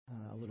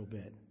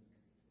bit.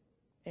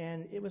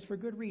 And it was for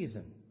good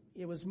reason.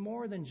 It was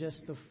more than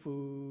just the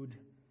food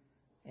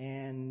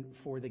and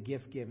for the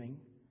gift giving.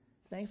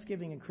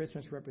 Thanksgiving and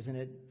Christmas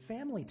represented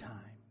family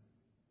time.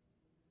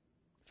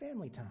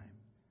 Family time.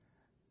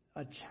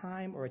 A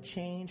time or a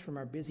change from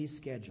our busy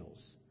schedules.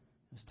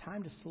 It was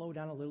time to slow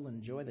down a little and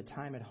enjoy the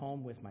time at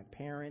home with my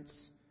parents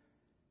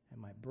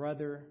and my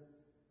brother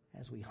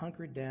as we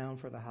hunkered down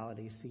for the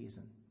holiday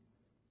season.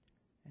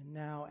 And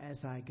now,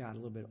 as I got a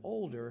little bit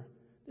older,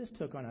 this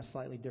took on a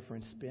slightly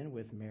different spin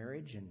with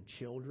marriage and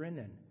children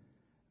and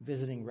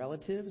visiting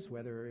relatives,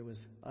 whether it was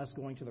us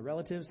going to the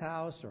relative's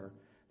house or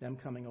them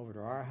coming over to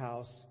our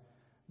house.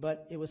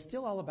 But it was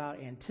still all about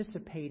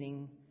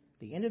anticipating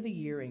the end of the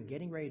year and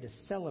getting ready to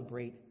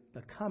celebrate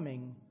the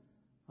coming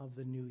of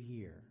the new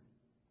year.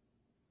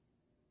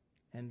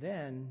 And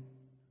then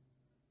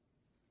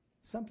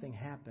something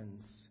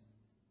happens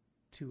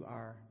to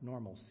our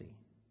normalcy.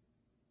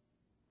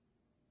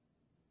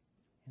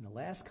 In the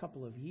last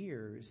couple of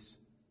years,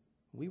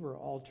 we were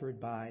altered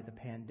by the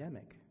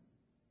pandemic.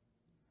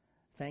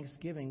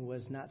 Thanksgiving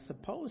was not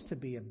supposed to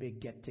be a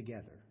big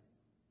get-together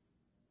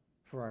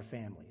for our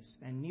families,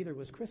 and neither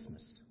was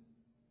Christmas.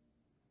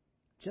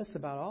 Just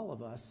about all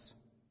of us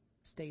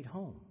stayed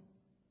home.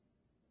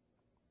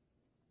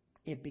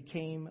 It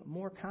became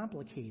more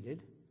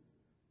complicated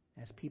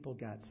as people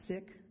got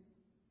sick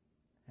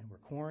and were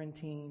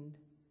quarantined,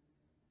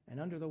 and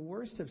under the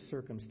worst of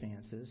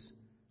circumstances,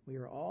 we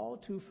are all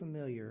too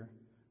familiar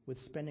with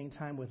spending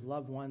time with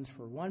loved ones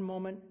for one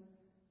moment,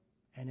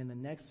 and in the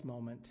next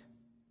moment,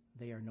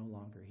 they are no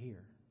longer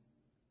here.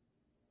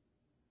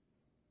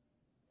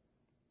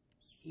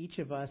 Each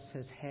of us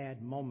has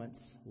had moments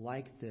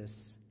like this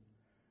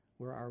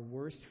where our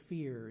worst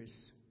fears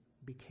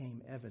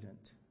became evident.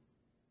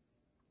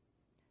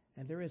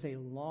 And there is a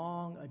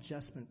long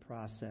adjustment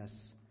process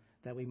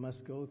that we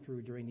must go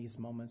through during these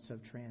moments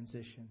of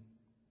transition.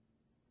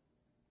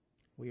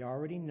 We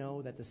already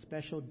know that the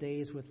special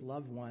days with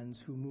loved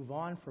ones who move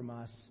on from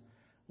us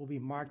will be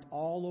marked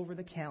all over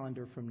the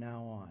calendar from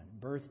now on.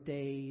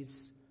 Birthdays,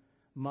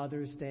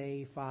 Mother's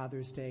Day,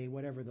 Father's Day,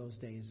 whatever those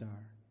days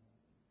are.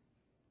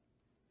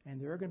 And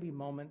there are going to be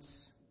moments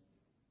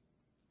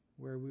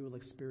where we will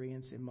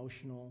experience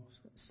emotional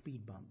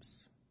speed bumps.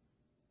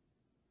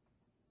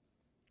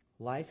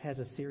 Life has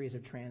a series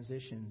of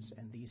transitions,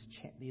 and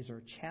these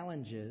are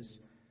challenges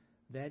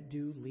that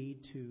do lead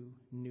to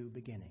new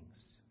beginnings.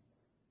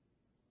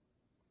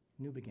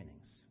 New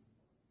beginnings.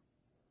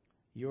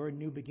 Your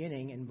new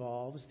beginning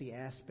involves the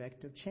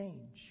aspect of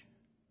change.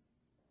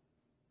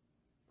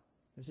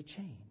 There's a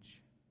change.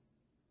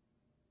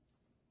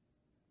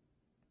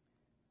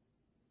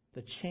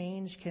 The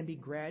change can be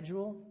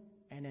gradual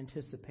and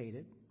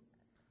anticipated,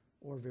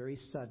 or very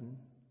sudden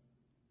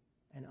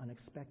and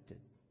unexpected.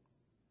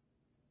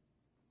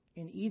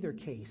 In either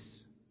case,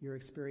 your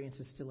experience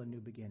is still a new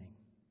beginning.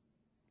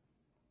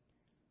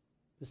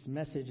 This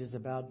message is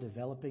about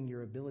developing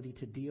your ability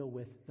to deal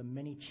with the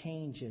many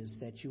changes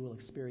that you will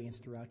experience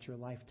throughout your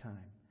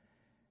lifetime.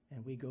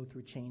 And we go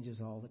through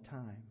changes all the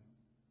time.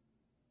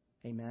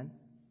 Amen?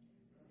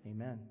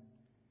 Amen.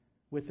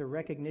 With the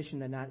recognition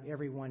that not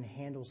everyone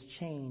handles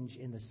change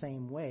in the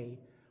same way,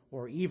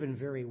 or even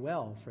very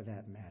well for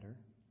that matter,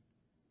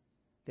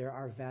 there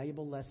are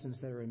valuable lessons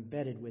that are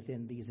embedded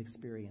within these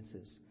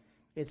experiences.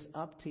 It's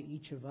up to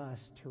each of us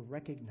to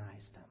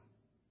recognize them.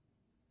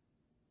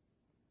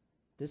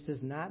 This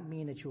does not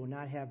mean that you will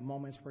not have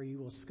moments where you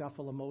will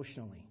scuffle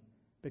emotionally,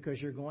 because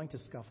you're going to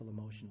scuffle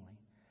emotionally.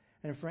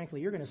 And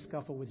frankly, you're going to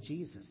scuffle with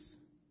Jesus.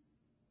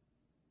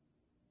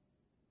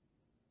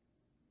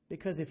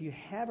 Because if you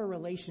have a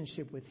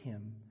relationship with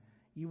Him,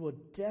 you will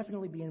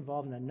definitely be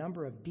involved in a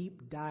number of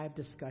deep dive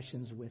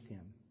discussions with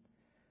Him.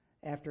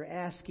 After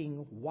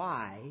asking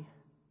why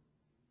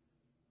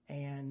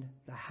and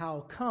the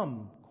how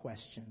come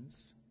questions,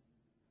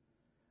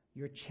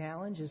 your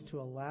challenge is to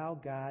allow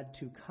God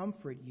to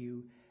comfort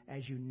you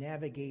as you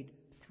navigate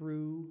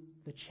through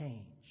the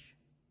change.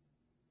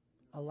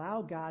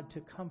 Allow God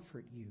to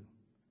comfort you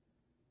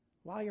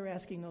while you're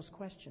asking those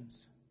questions,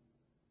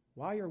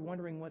 while you're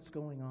wondering what's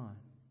going on.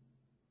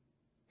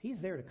 He's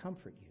there to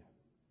comfort you.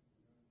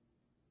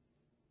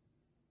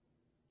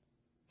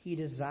 He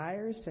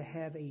desires to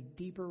have a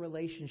deeper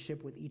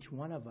relationship with each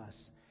one of us,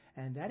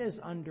 and that is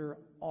under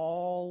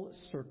all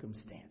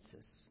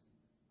circumstances.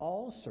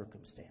 All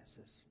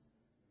circumstances.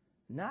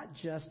 Not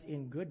just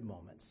in good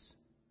moments,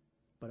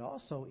 but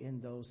also in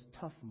those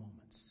tough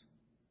moments.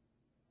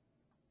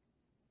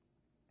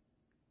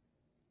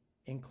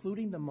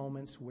 Including the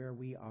moments where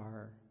we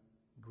are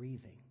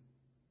grieving.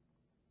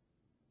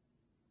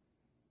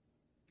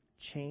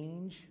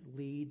 Change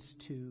leads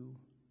to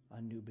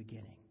a new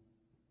beginning.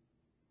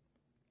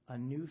 A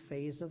new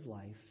phase of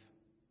life.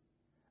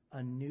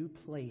 A new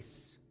place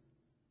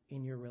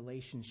in your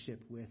relationship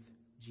with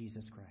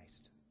Jesus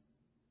Christ.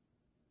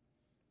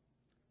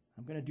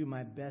 I'm going to do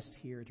my best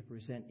here to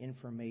present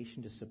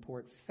information to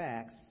support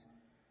facts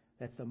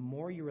that the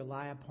more you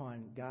rely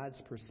upon God's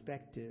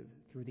perspective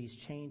through these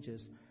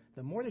changes,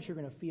 the more that you're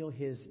going to feel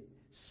His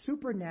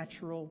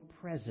supernatural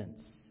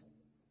presence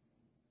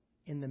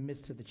in the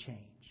midst of the change,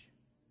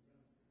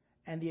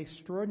 and the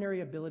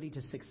extraordinary ability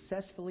to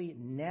successfully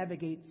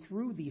navigate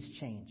through these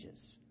changes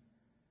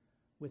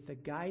with the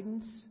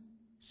guidance,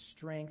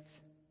 strength,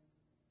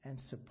 and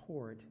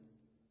support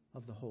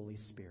of the Holy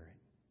Spirit.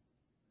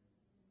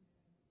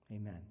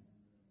 Amen.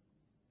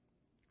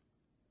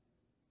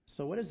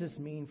 So what does this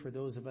mean for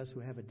those of us who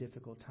have a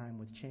difficult time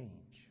with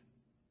change?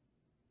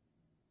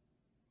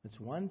 It's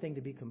one thing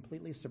to be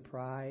completely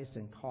surprised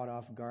and caught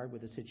off guard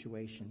with a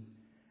situation,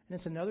 and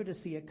it's another to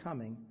see it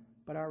coming,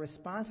 but our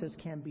responses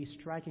can be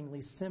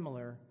strikingly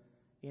similar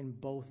in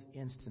both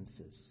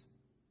instances.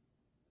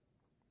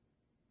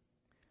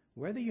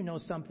 Whether you know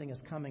something is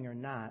coming or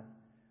not,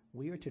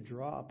 we are to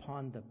draw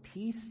upon the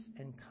peace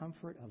and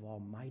comfort of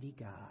Almighty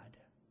God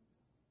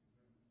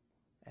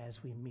as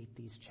we meet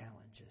these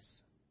challenges.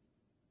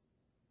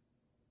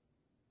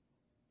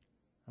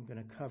 I'm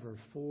going to cover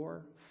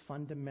 4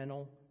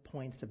 fundamental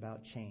points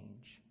about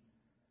change.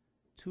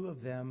 2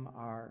 of them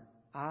are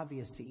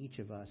obvious to each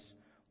of us,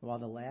 while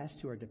the last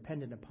 2 are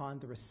dependent upon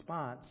the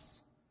response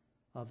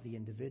of the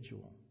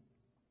individual.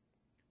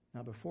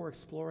 Now, before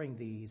exploring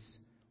these,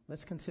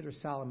 let's consider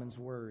Solomon's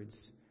words.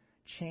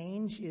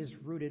 Change is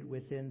rooted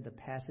within the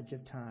passage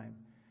of time.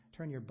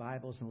 Turn your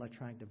Bibles and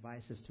electronic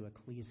devices to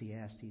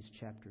Ecclesiastes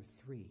chapter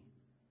 3.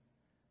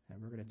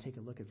 And we're going to take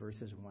a look at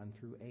verses 1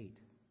 through 8.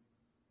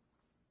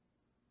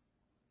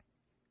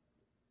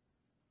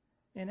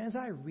 And as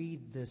I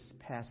read this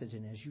passage,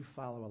 and as you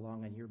follow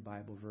along in your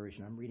Bible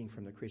version, I'm reading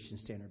from the Christian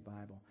Standard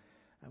Bible,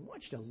 I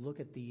want you to look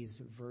at these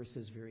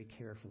verses very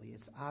carefully.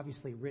 It's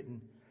obviously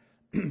written,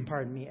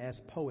 as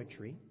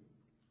poetry.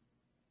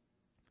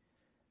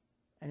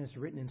 And it's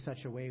written in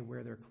such a way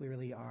where there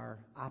clearly are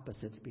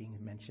opposites being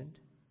mentioned.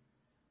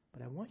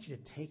 But I want you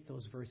to take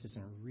those verses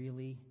and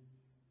really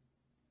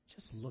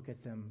just look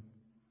at them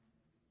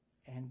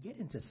and get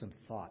into some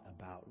thought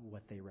about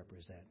what they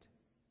represent.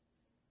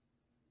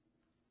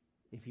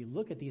 If you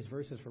look at these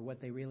verses for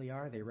what they really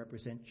are, they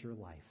represent your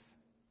life.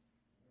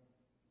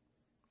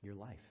 Your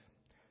life.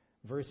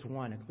 Verse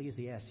 1,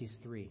 Ecclesiastes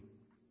 3.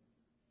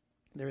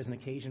 There is an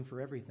occasion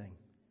for everything,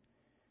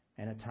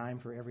 and a time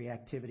for every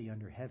activity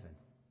under heaven.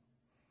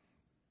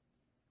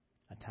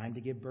 A time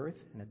to give birth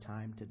and a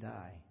time to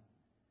die.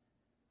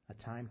 A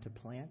time to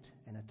plant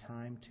and a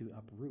time to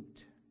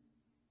uproot.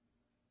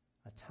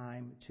 A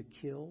time to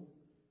kill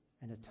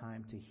and a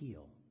time to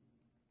heal.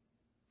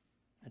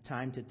 A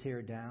time to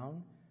tear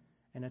down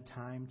and a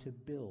time to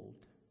build.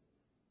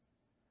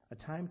 A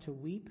time to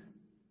weep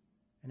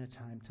and a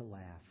time to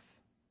laugh.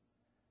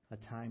 A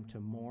time to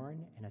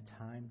mourn and a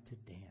time to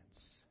dance.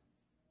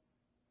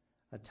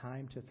 A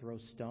time to throw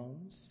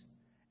stones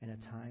and a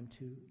time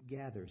to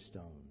gather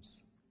stones.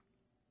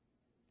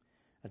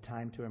 A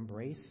time to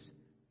embrace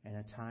and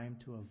a time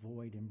to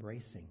avoid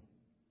embracing.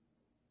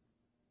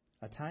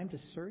 A time to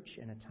search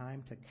and a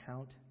time to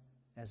count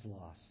as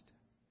lost.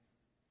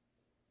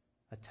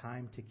 A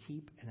time to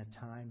keep and a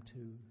time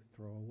to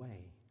throw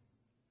away.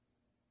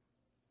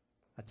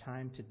 A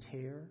time to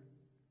tear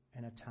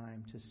and a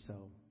time to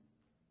sow.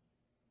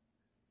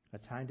 A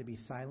time to be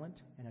silent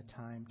and a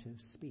time to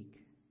speak.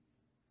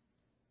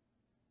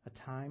 A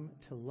time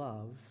to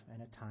love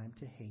and a time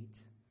to hate.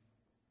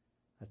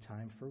 A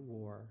time for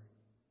war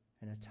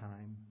and a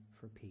time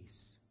for peace.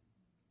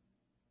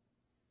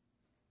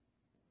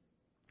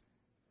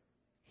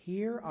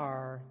 Here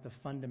are the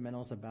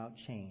fundamentals about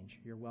change.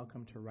 You're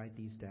welcome to write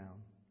these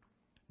down.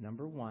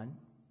 Number 1,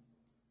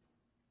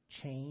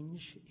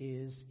 change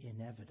is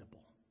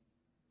inevitable.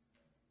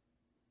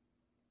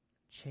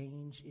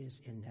 Change is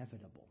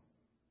inevitable.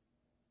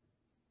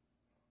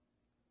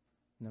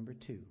 Number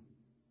 2,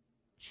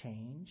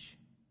 change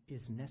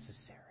is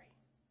necessary.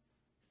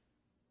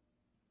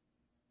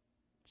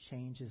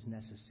 Change is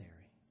necessary.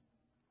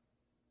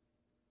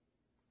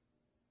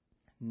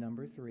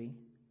 Number 3,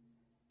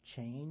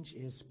 change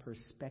is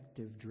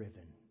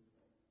perspective-driven.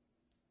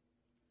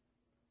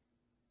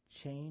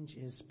 Change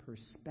is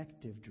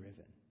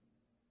perspective-driven.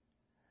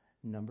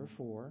 Number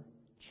 4,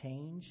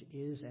 change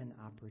is an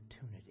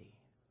opportunity.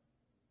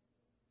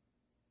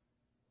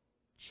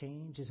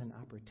 Change is an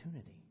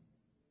opportunity.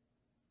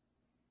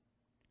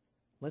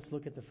 Let's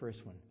look at the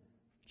first one.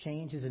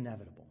 Change is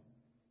inevitable.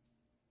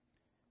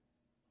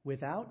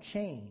 Without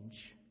change,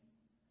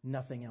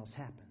 nothing else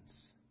happens.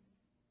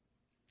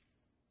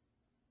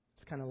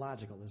 It's kind of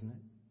logical, isn't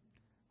it?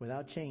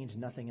 Without change,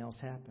 nothing else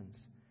happens.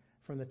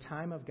 From the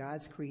time of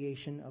God's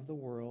creation of the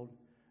world,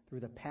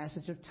 through the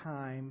passage of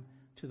time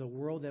to the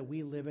world that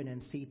we live in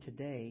and see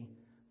today,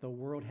 the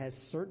world has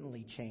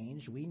certainly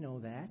changed. We know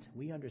that.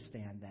 We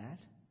understand that.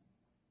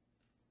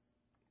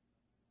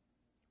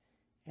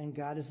 And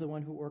God is the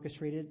one who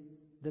orchestrated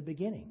the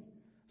beginning.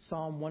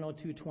 Psalm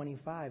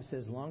 102:25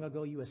 says, "Long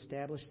ago you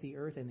established the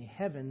earth, and the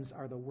heavens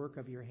are the work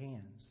of your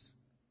hands."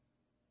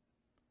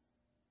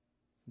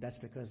 That's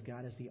because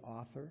God is the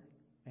author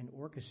and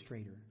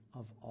orchestrator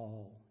of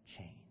all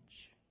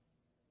change.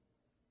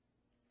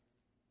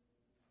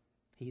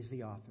 He's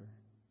the author.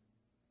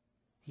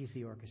 He's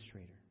the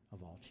orchestrator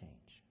of all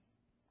change.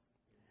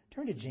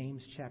 Turn to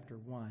James chapter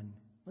 1.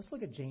 Let's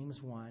look at James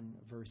 1,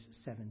 verse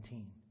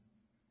 17.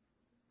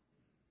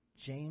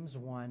 James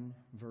 1,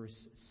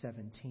 verse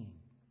 17.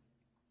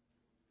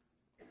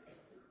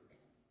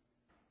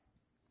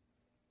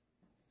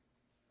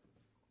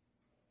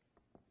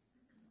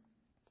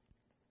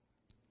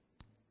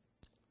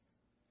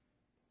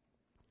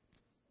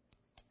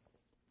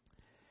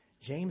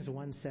 James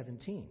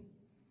 1:17.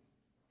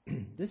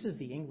 This is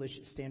the English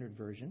Standard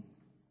Version.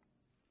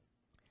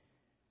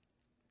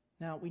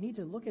 Now, we need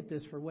to look at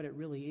this for what it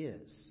really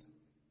is.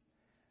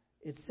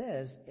 It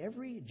says,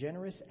 every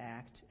generous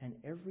act and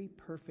every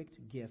perfect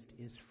gift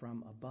is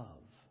from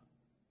above,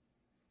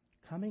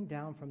 coming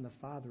down from the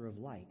Father of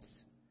lights,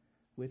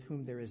 with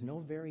whom there is no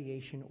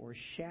variation or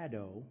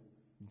shadow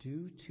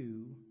due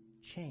to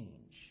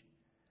change.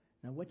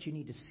 Now, what you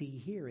need to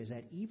see here is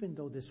that even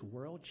though this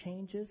world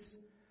changes,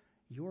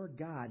 your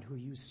God who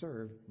you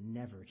serve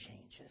never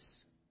changes.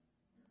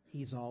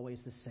 He's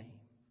always the same.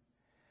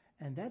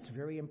 And that's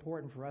very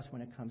important for us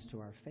when it comes to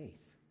our faith.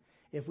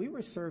 If we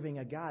were serving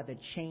a God that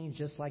changed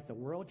just like the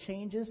world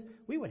changes,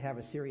 we would have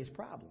a serious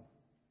problem.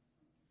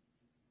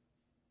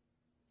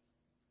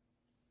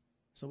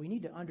 So we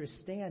need to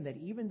understand that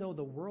even though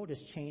the world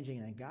is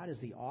changing and God is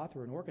the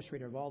author and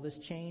orchestrator of all this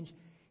change,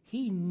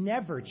 He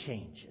never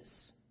changes.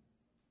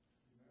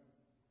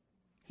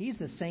 He's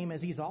the same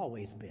as He's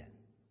always been.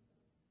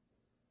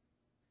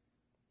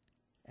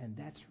 And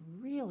that's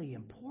really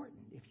important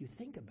if you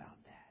think about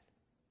that.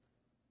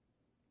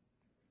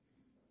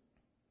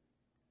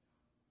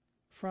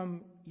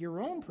 From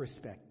your own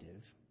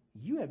perspective,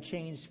 you have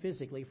changed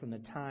physically from the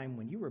time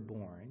when you were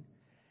born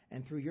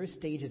and through your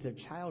stages of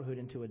childhood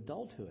into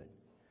adulthood.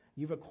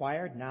 You've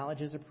acquired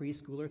knowledge as a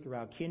preschooler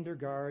throughout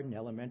kindergarten,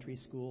 elementary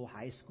school,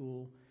 high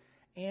school,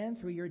 and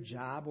through your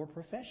job or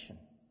profession.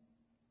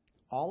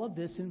 All of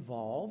this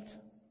involved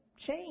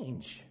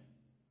change.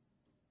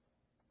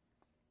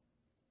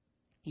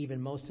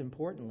 Even most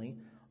importantly,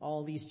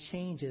 all these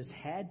changes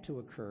had to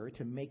occur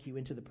to make you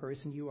into the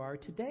person you are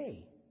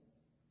today.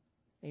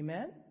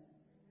 Amen?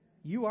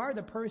 You are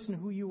the person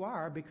who you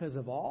are because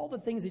of all the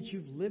things that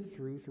you've lived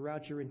through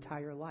throughout your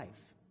entire life.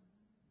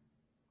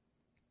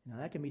 Now,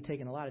 that can be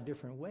taken a lot of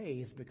different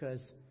ways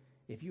because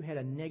if you had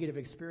a negative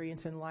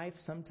experience in life,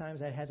 sometimes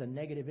that has a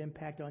negative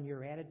impact on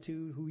your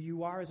attitude, who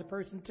you are as a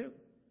person too.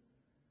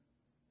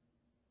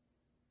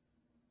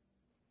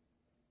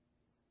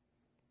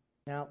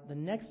 Now, the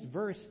next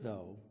verse,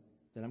 though,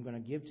 that I'm going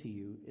to give to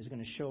you is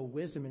going to show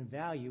wisdom and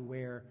value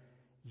where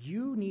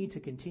you need to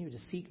continue to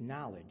seek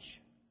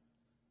knowledge.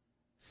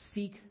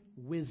 Seek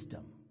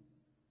wisdom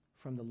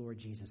from the Lord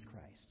Jesus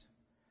Christ.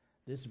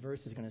 This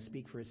verse is going to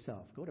speak for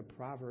itself. Go to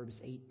Proverbs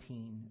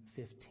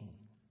 18:15.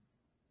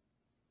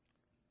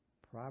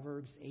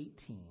 Proverbs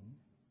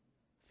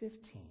 18:15.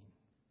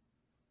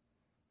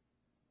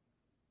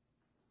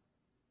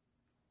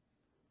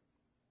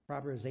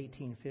 Proverbs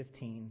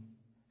 18:15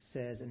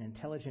 says, an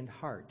intelligent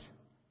heart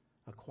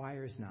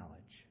acquires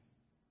knowledge,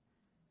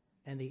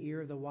 and the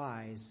ear of the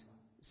wise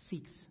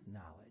seeks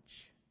knowledge.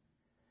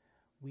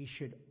 We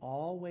should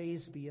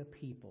always be a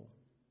people,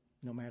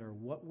 no matter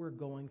what we're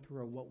going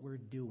through or what we're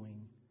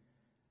doing,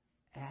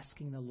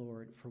 asking the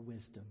Lord for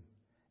wisdom,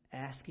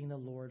 asking the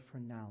Lord for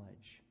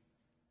knowledge.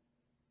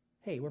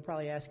 Hey, we're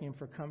probably asking Him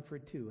for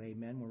comfort too,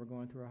 amen, when we're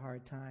going through a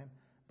hard time,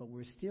 but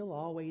we're still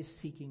always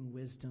seeking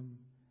wisdom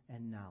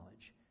and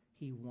knowledge.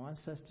 He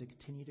wants us to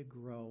continue to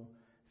grow.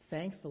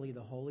 Thankfully,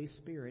 the Holy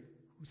Spirit,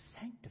 who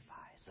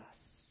sanctifies us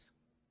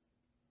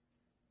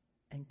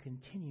and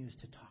continues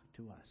to talk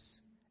to us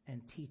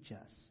and teach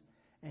us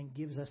and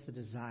gives us the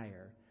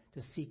desire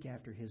to seek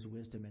after His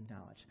wisdom and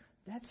knowledge.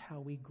 That's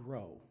how we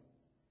grow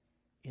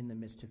in the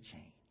midst of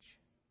change.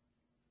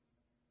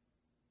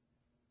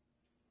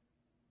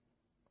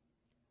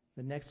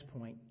 The next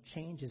point,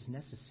 change is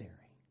necessary.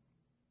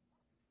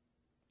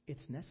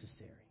 It's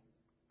necessary.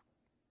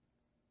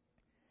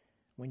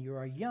 When you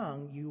are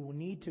young, you will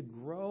need to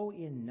grow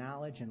in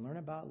knowledge and learn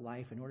about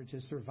life in order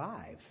to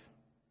survive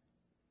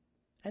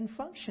and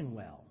function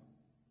well.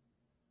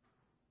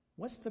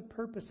 What's the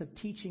purpose of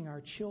teaching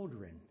our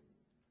children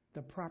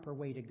the proper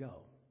way to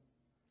go?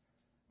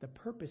 The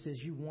purpose is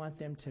you want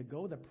them to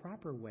go the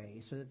proper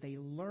way so that they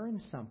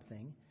learn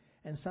something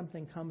and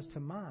something comes to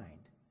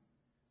mind.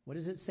 What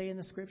does it say in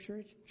the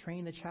Scripture?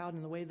 Train the child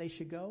in the way they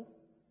should go,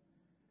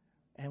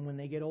 and when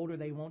they get older,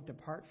 they won't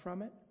depart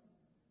from it.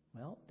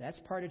 Well, that's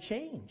part of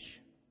change.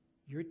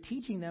 You're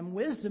teaching them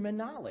wisdom and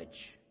knowledge.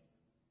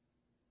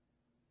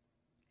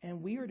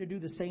 And we are to do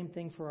the same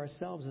thing for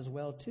ourselves as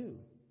well, too.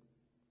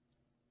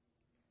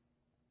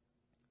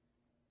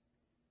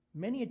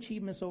 Many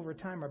achievements over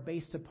time are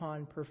based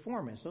upon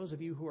performance. Those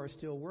of you who are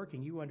still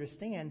working, you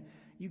understand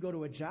you go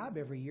to a job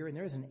every year and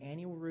there's an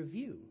annual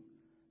review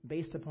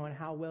based upon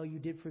how well you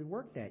did for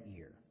work that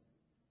year.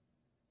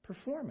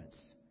 Performance.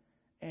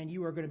 And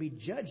you are going to be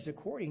judged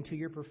according to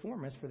your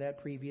performance for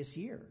that previous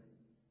year.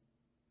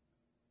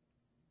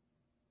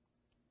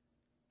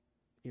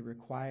 It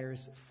requires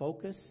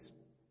focus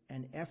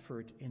and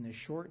effort in the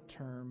short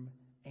term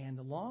and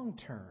the long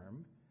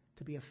term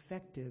to be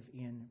effective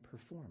in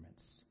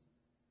performance.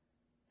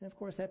 And of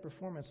course, that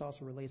performance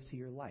also relates to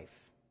your life,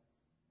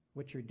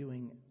 what you're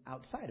doing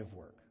outside of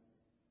work.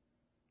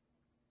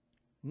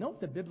 Note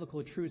the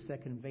biblical truths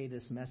that convey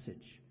this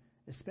message,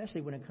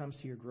 especially when it comes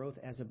to your growth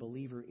as a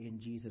believer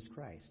in Jesus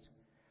Christ.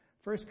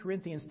 1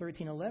 Corinthians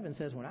 13:11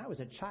 says, "When I was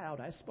a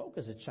child, I spoke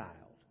as a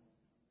child.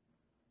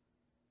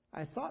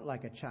 I thought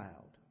like a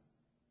child.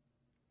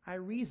 I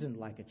reasoned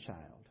like a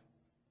child.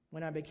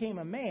 When I became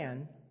a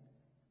man,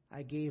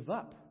 I gave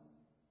up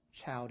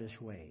childish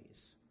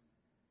ways."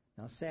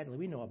 Now, sadly,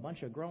 we know a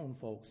bunch of grown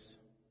folks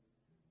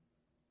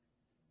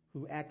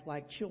who act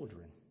like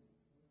children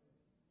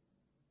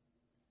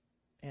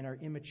and are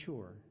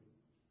immature.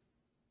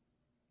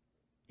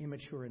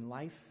 Immature in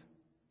life,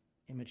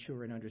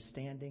 immature in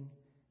understanding,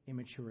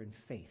 immature in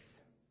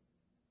faith.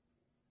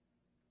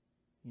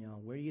 You know,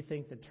 where do you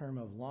think the term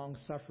of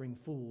long-suffering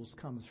fools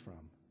comes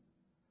from?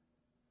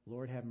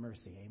 Lord have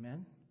mercy,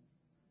 amen?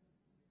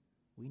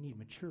 We need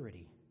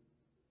maturity.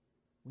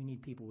 We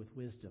need people with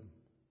wisdom.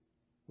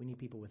 We need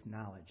people with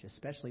knowledge,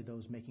 especially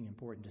those making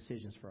important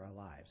decisions for our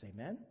lives,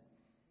 amen?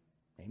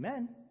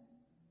 Amen.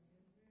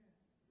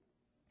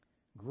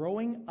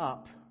 Growing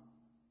up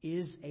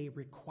is a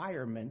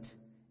requirement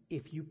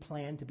if you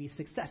plan to be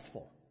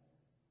successful.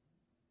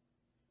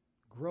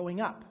 Growing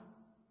up.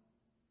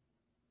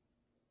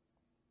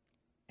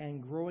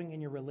 And growing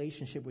in your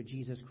relationship with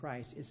Jesus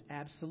Christ is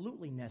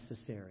absolutely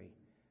necessary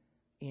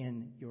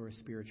in your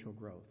spiritual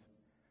growth.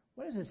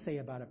 What does it say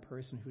about a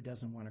person who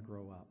doesn't want to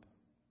grow up?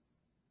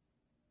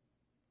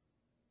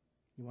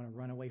 You want to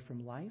run away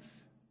from life?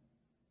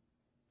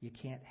 You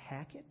can't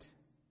hack it?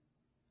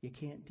 You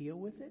can't deal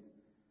with it?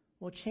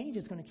 Well, change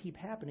is going to keep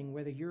happening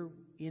whether you're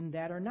in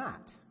that or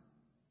not.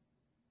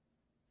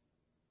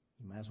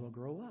 You might as well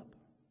grow up.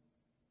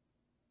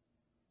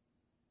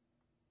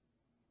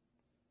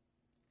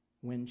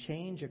 When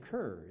change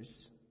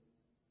occurs,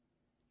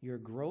 your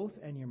growth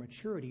and your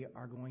maturity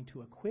are going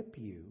to equip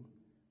you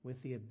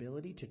with the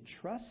ability to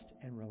trust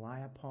and rely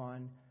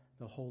upon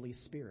the Holy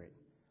Spirit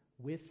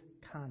with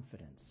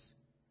confidence,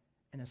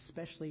 and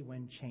especially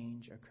when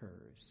change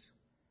occurs.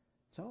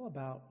 It's all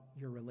about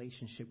your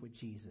relationship with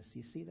Jesus.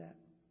 You see that?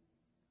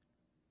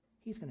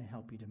 He's going to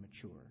help you to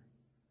mature.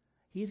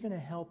 He's going to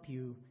help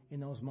you in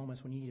those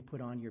moments when you need to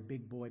put on your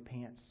big boy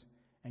pants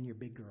and your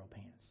big girl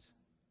pants.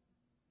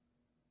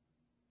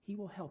 He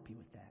will help you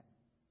with that.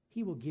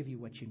 He will give you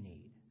what you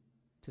need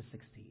to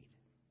succeed.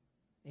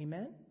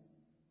 Amen?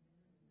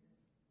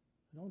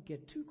 Don't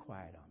get too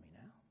quiet on me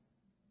now.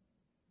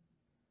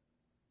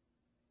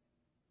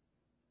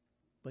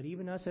 But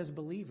even us as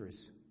believers,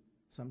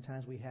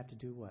 sometimes we have to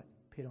do what?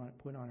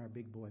 Put on our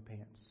big boy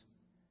pants.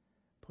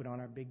 Put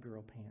on our big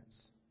girl pants.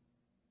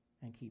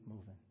 And keep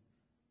moving.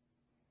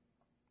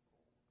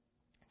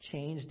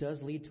 Change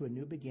does lead to a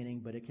new beginning,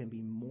 but it can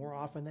be more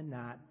often than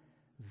not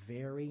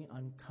very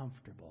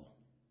uncomfortable.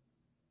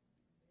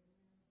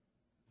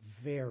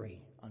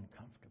 Very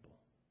uncomfortable.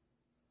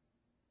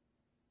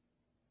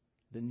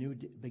 The new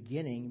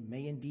beginning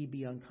may indeed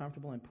be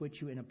uncomfortable and put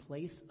you in a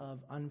place of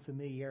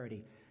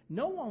unfamiliarity.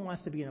 No one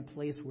wants to be in a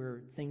place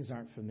where things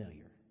aren't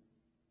familiar.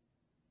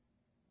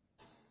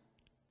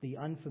 The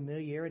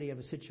unfamiliarity of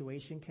a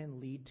situation can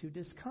lead to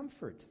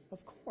discomfort,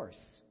 of course.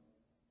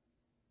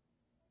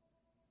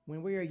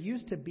 When we are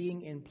used to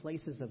being in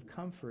places of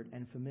comfort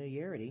and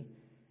familiarity,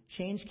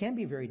 change can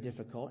be very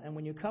difficult, and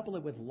when you couple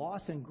it with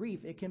loss and grief,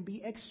 it can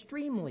be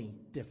extremely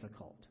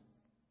difficult.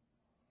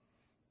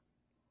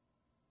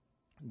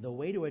 The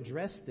way to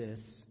address this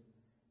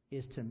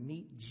is to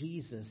meet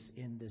Jesus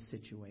in this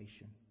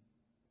situation.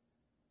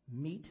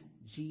 Meet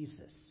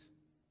Jesus.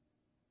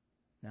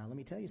 Now, let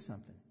me tell you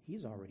something.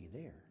 He's already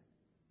there.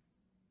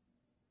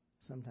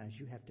 Sometimes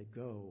you have to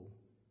go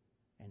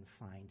and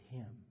find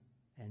him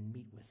and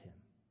meet with him.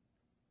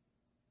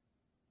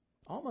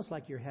 Almost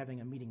like you're having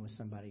a meeting with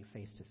somebody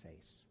face to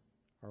face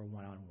or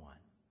one-on-one.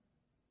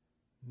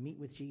 Meet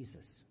with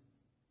Jesus.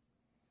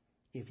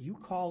 If you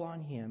call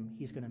on him,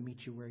 he's going to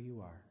meet you where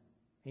you are.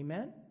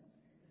 Amen?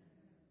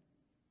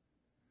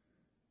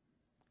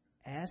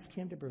 Ask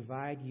him to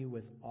provide you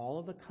with all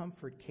of the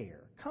comfort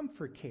care.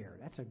 Comfort care,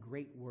 that's a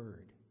great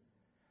word.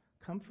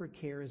 Comfort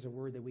care is a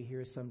word that we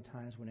hear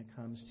sometimes when it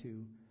comes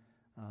to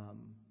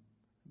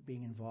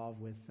being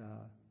involved with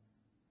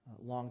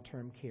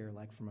long-term care,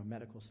 like from a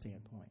medical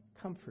standpoint.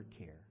 Comfort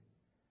care.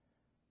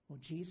 Well,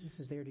 Jesus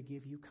is there to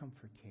give you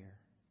comfort care.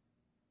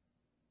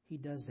 He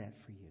does that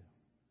for you.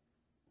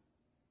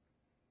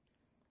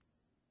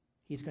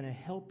 He's going to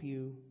help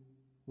you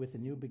with a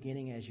new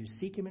beginning as you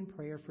seek him in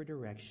prayer for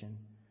direction,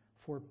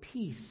 for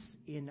peace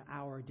in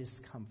our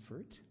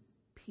discomfort.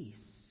 Peace.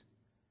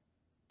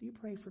 Do you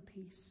pray for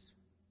peace?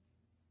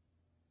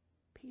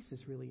 Peace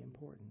is really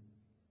important.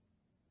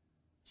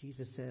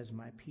 Jesus says,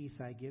 "My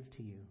peace I give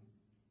to you.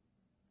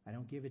 I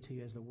don't give it to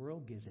you as the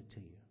world gives it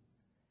to you."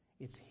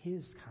 It's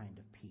his kind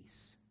of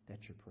peace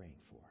that you're praying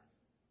for.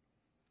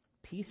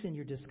 Peace in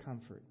your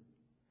discomfort.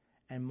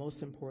 And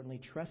most importantly,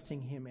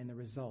 trusting him in the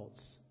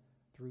results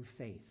through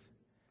faith.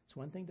 It's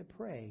one thing to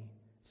pray.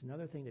 It's It's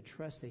another thing to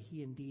trust that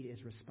he indeed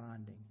is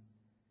responding.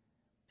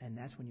 And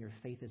that's when your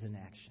faith is in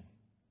action.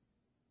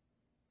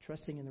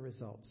 Trusting in the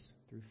results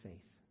through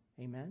faith.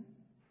 Amen?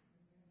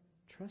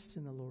 Trust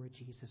in the Lord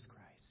Jesus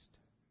Christ.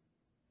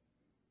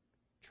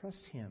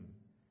 Trust him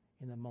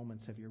in the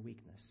moments of your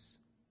weakness.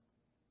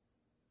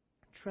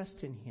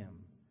 Trust in him.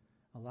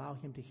 Allow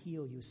him to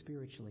heal you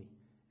spiritually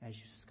as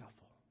you scuffle.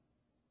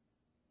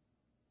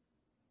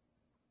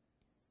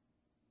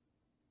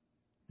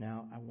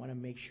 Now, I want to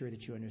make sure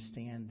that you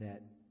understand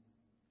that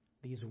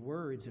these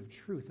words of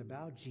truth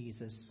about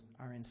Jesus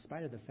are in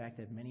spite of the fact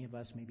that many of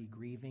us may be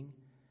grieving,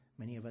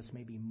 many of us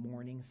may be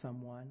mourning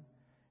someone,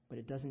 but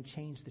it doesn't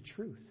change the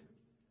truth.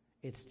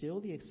 It's still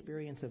the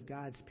experience of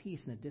God's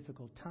peace in a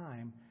difficult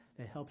time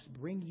that helps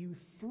bring you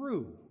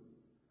through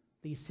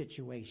these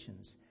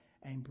situations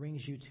and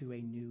brings you to a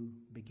new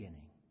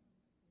beginning.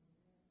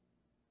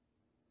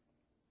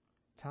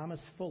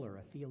 Thomas Fuller,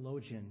 a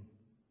theologian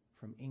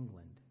from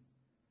England,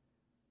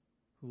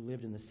 who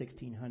lived in the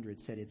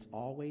 1600s, said, "It's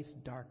always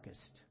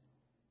darkest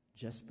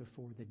just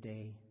before the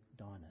day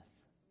dawneth."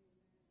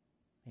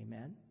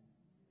 Amen?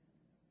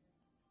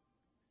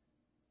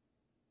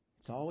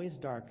 It's always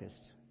darkest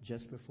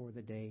just before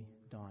the day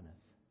dawneth.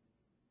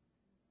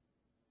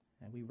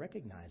 And we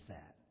recognize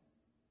that,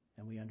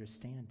 and we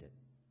understand it.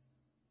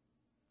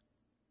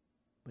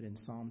 But in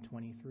Psalm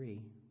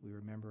 23, we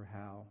remember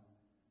how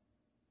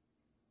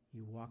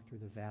you walk through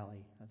the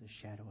valley of the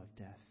shadow of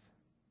death,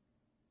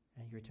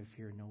 and you're to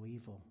fear no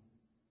evil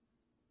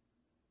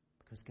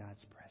because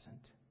God's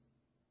present.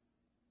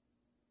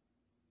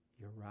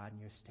 Your rod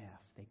and your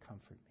staff, they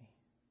comfort me.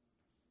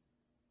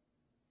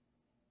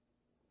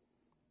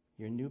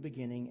 Your new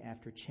beginning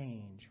after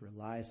change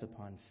relies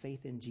upon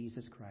faith in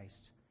Jesus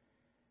Christ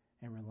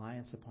and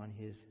reliance upon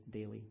his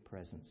daily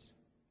presence.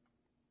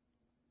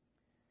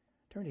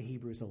 Turn to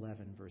Hebrews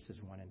 11, verses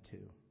 1 and 2.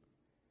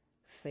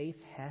 Faith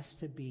has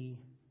to be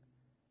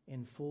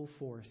in full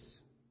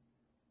force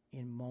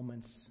in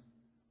moments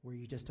where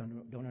you just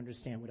don't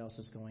understand what else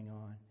is going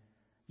on.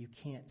 You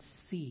can't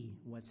see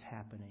what's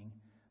happening,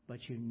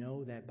 but you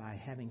know that by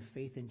having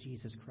faith in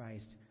Jesus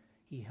Christ,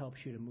 he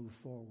helps you to move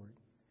forward.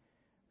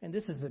 And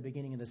this is the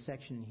beginning of the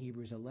section in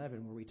Hebrews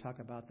 11 where we talk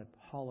about the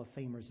Hall of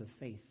Famers of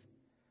faith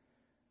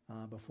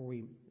before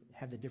we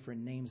have the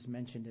different names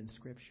mentioned in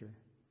Scripture.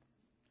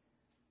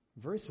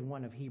 Verse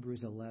 1 of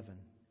Hebrews 11,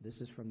 this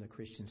is from the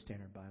Christian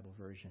Standard Bible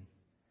Version.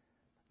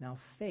 Now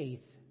faith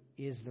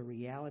is the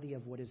reality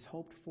of what is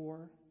hoped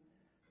for,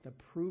 the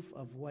proof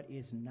of what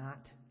is not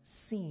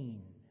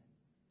seen.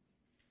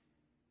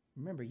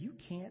 Remember, you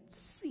can't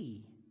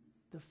see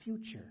the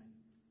future.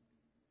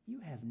 You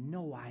have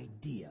no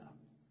idea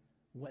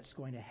what's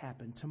going to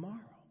happen tomorrow.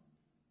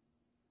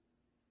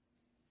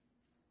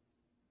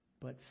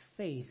 But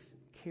faith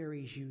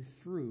carries you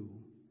through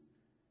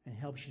and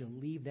helps you to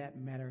leave that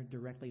matter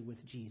directly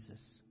with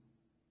Jesus.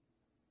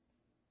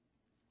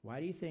 Why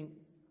do you think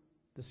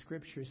the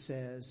Scripture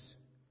says,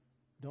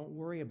 don't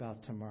worry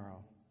about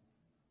tomorrow?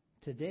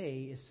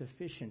 Today is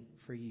sufficient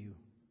for you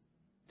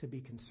to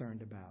be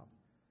concerned about.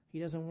 He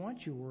doesn't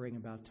want you worrying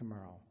about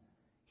tomorrow.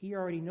 He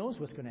already knows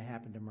what's going to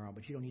happen tomorrow,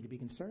 but you don't need to be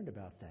concerned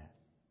about that.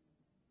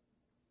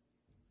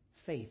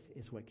 Faith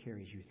is what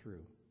carries you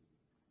through.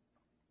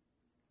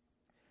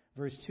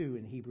 Verse 2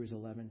 in Hebrews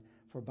 11,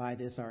 for by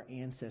this our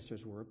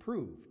ancestors were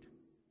approved.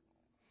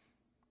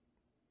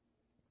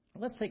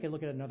 Let's take a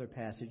look at another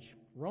passage.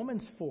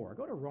 Romans 4.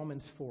 Go to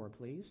Romans 4,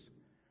 please.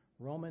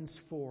 Romans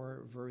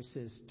 4,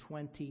 verses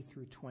 20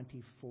 through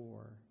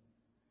 24.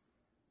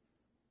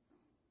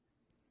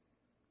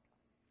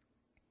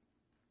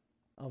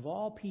 Of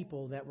all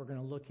people that we're going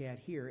to look at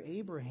here,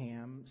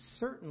 Abraham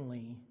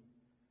certainly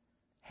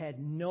had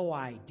no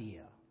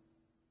idea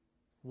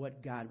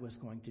what God was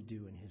going to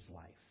do in his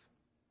life.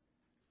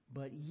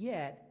 But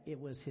yet, it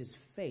was his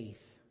faith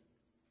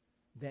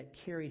that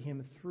carried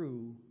him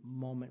through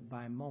moment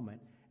by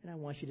moment. And I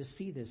want you to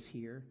see this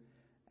here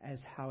as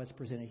how it's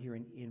presented here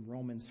in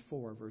Romans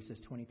 4,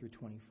 verses 20 through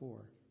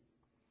 24.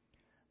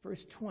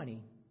 Verse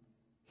 20,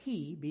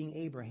 he, being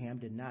Abraham,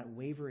 did not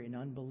waver in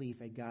unbelief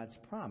at God's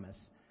promise,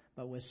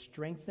 but was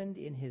strengthened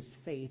in his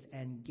faith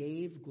and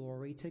gave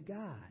glory to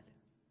God.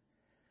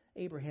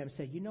 Abraham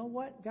said, you know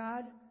what,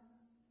 God?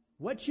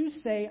 What you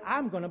say,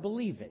 I'm going to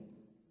believe it.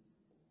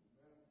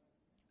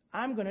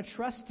 I'm going to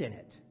trust in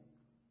it.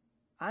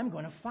 I'm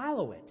going to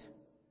follow it.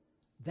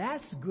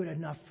 That's good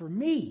enough for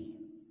me.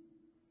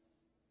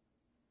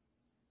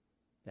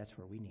 That's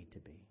where we need to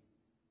be.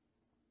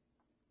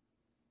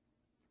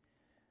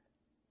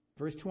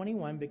 Verse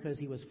 21, because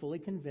he was fully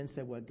convinced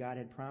that what God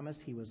had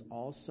promised, he was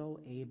also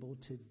able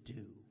to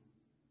do.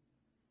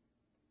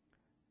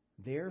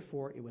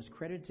 Therefore, it was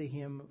credited to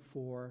him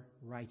for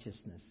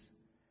righteousness.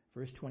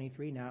 Verse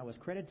 23, now it was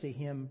credited to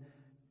him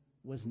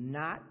was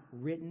not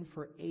written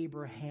for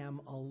Abraham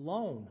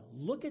alone.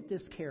 Look at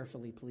this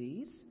carefully,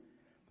 please.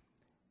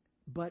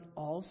 But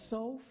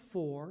also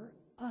for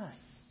us.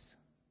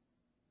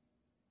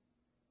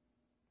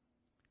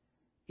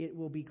 It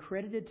will be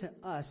credited to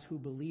us who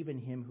believe in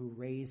him who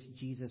raised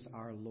Jesus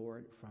our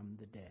Lord from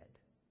the dead.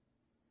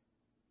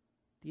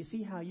 Do you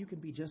see how you can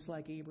be just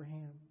like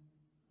Abraham?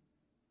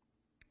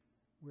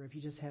 Where if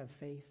you just have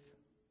faith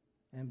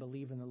and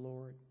believe in the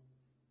Lord,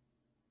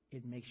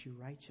 it makes you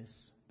righteous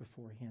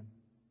before Him.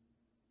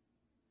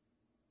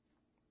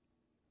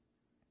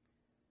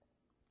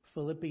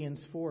 Philippians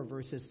 4,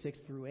 verses 6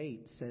 through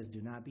 8 says, do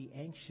not be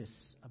anxious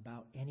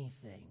about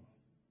anything.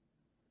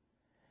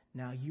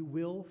 Now, you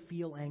will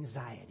feel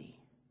anxiety.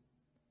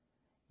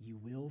 You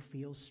will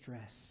feel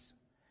stress.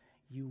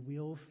 You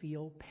will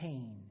feel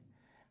pain.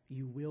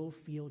 You will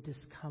feel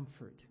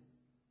discomfort.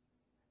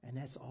 And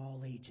that's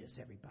all ages,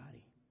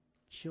 everybody.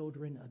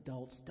 Children,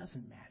 adults,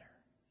 doesn't matter.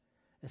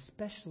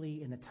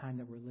 Especially in the time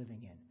that we're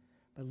living in.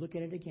 But look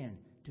at it again.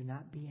 Do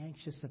not be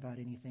anxious about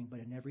anything, but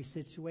in every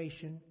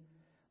situation,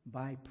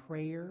 by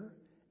prayer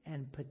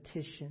and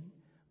petition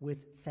with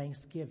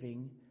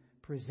thanksgiving,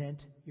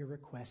 present your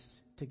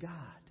requests to God.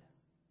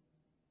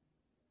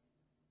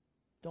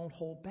 Don't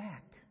hold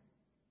back.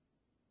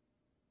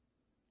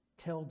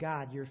 Tell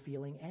God you're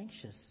feeling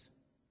anxious.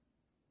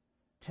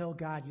 Tell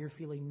God you're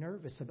feeling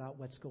nervous about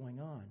what's going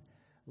on.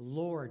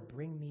 Lord,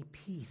 bring me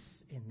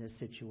peace in this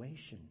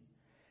situation.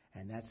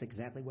 And that's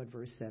exactly what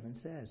verse 7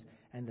 says.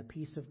 And the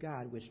peace of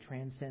God, which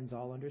transcends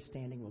all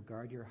understanding, will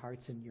guard your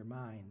hearts and your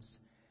minds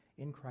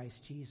in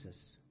Christ Jesus.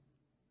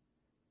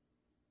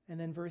 And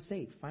then verse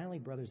 8, finally,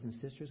 brothers and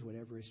sisters,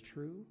 whatever is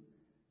true,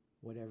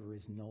 whatever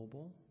is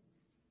noble,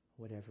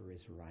 whatever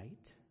is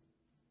right,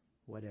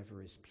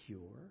 whatever is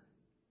pure,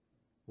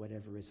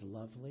 whatever is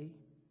lovely,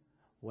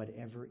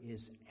 whatever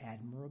is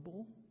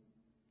admirable,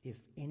 if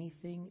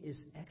anything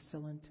is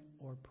excellent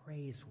or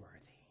praiseworthy,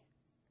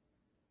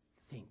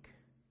 think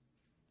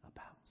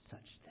about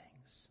such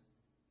things.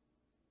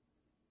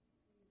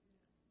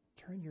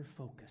 Turn your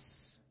focus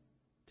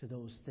to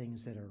those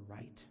things that are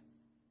right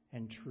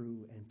and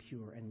true and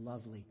pure and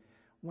lovely.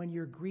 When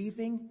you're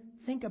grieving,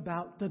 think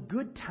about the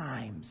good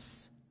times,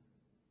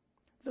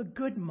 the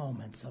good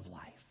moments of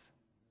life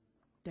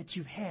that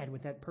you've had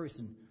with that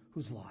person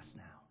who's lost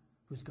now,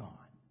 who's gone.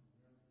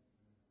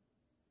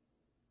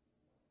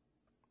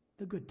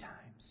 The good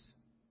times.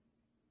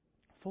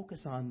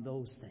 Focus on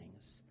those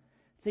things.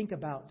 Think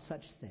about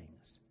such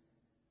things.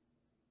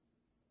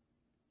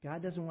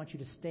 God doesn't want you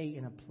to stay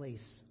in a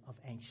place of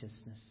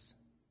anxiousness.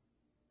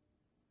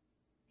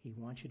 He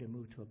wants you to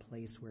move to a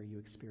place where you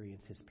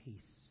experience His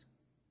peace,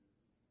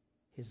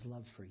 His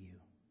love for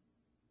you.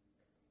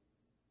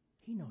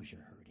 He knows you're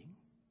hurting.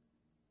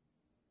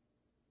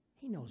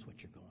 He knows what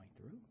you're going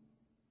through.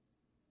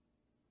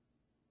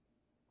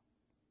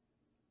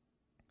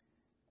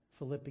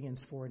 Philippians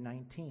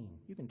 4:19.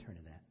 You can turn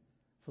to that.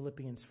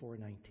 Philippians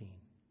 4:19.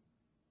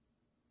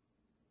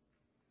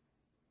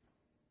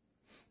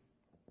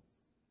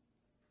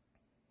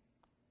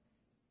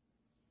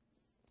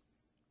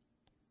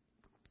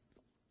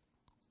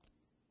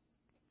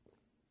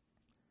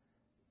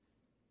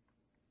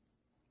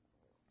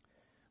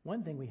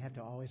 One thing we have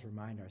to always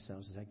remind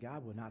ourselves is that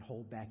God will not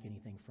hold back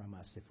anything from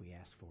us if we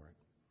ask for it.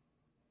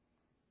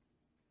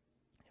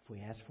 If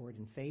we ask for it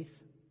in faith,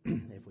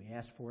 if we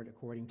ask for it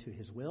according to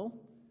His will,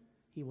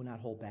 He will not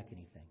hold back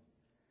anything.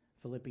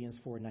 Philippians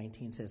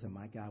 4:19 says, and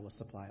my God will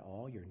supply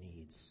all your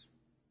needs.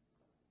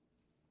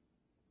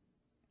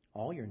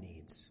 All your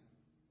needs.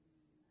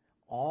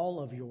 All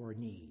of your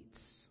needs.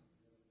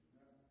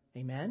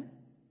 Amen?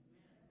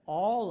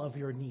 All of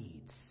your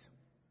needs,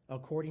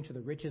 according to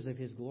the riches of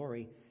His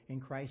glory in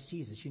Christ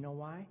Jesus. You know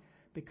why?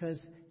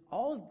 Because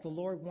all the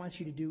Lord wants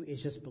you to do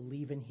is just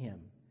believe in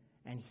Him,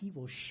 and He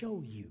will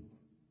show you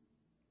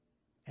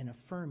and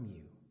affirm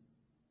you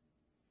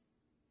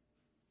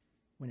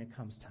when it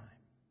comes time.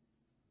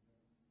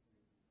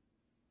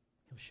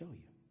 He'll show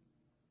you.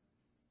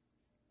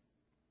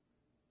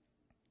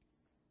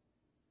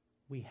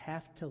 We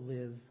have to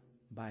live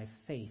by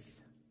faith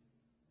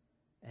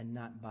and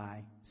not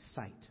by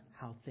sight,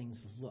 how things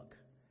look,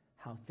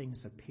 how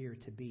things appear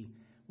to be.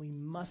 We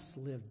must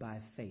live by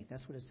faith.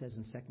 That's what it says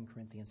in 2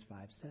 Corinthians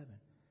 5:7.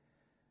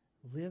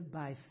 Live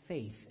by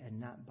faith and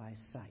not by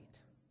sight.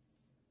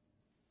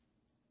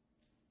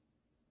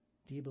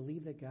 Do you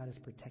believe that God is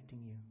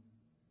protecting you?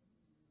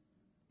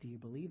 Do you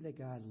believe that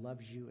God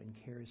loves you and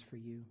cares for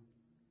you?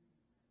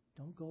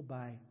 Don't go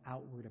by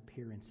outward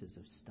appearances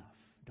of stuff.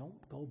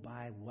 Don't go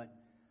by what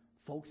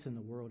folks in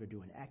the world are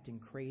doing, acting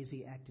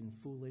crazy, acting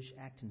foolish,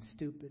 acting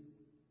stupid.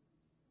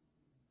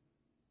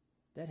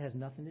 That has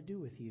nothing to do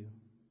with you.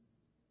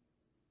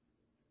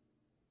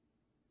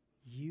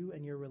 You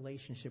and your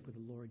relationship with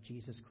the Lord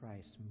Jesus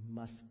Christ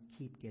must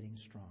keep getting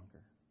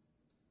stronger.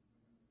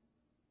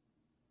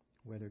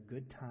 Whether there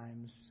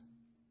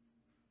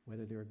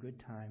are good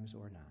times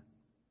or not.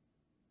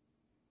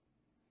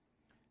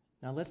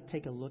 Now let's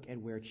take a look at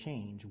where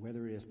change,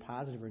 whether it is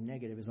positive or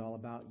negative, is all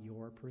about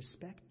your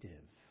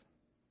perspective.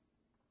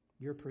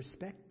 Your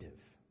perspective.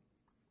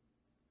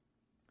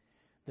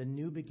 The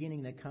new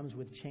beginning that comes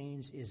with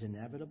change is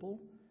inevitable,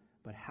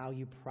 but how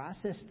you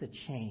process the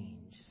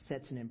change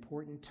sets an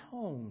important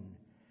tone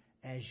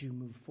as you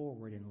move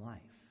forward in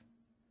life.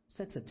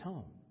 Sets a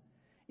tone.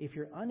 If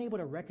you're unable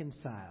to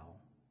reconcile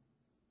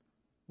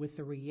with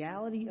the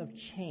reality of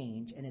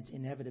change and its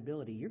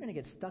inevitability, you're going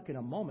to get stuck in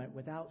a moment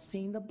without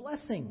seeing the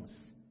blessings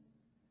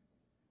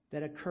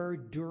that occur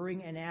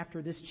during and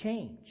after this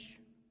change.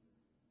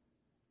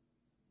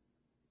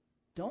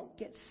 Don't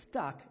get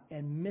stuck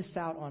and miss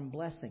out on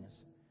blessings.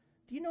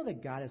 Do you know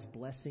that God is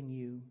blessing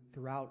you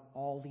throughout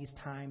all these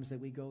times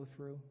that we go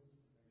through?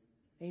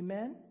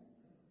 Amen?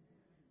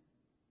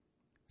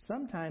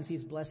 Sometimes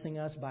He's blessing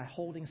us by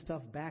holding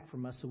stuff back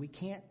from us so we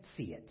can't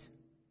see it.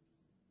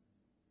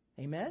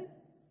 Amen?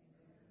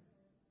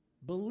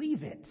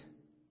 Believe it.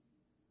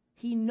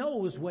 He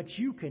knows what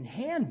you can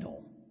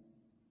handle.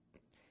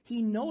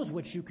 He knows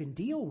what you can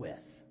deal with.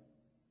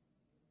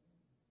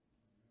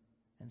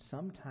 And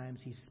sometimes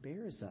He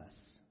spares us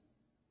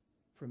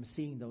from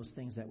seeing those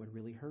things that would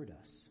really hurt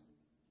us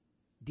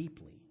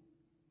deeply.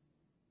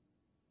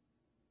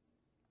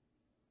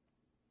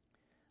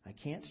 I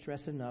can't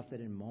stress enough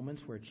that in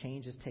moments where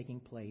change is taking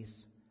place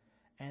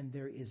and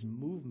there is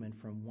movement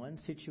from one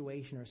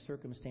situation or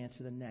circumstance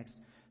to the next,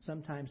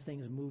 sometimes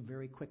things move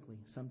very quickly.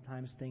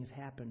 Sometimes things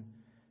happen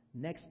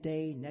next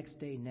day, next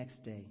day,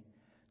 next day.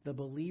 The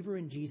believer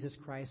in Jesus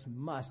Christ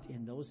must,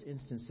 in those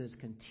instances,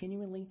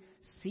 continually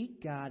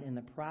seek God in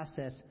the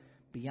process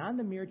beyond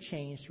the mere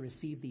change to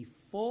receive the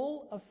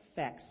full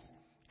effects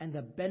and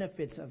the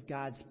benefits of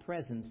God's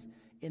presence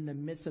in the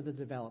midst of the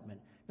development.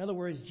 In other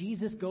words,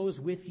 Jesus goes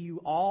with you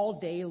all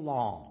day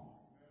long.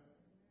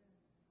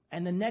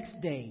 And the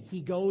next day,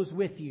 He goes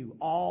with you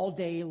all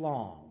day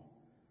long.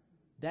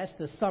 That's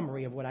the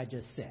summary of what I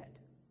just said.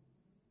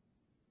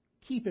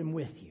 Keep Him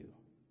with you,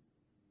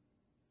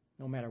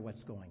 no matter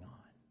what's going on.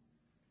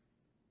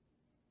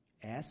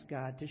 Ask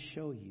God to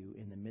show you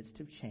in the midst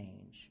of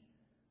change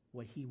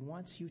what He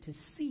wants you to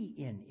see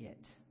in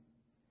it,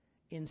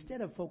 instead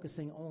of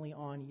focusing only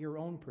on your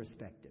own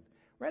perspective.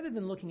 Rather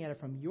than looking at it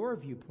from your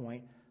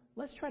viewpoint,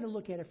 let's try to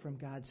look at it from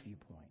God's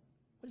viewpoint.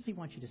 What does He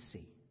want you to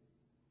see?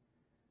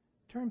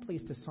 Turn,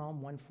 please, to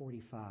Psalm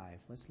 145.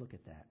 Let's look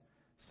at that.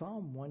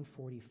 Psalm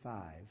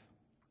 145,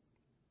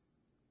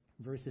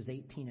 verses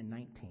 18 and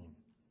 19.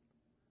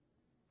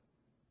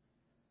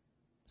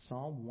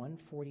 Psalm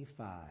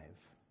 145,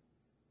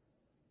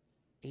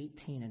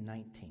 18 and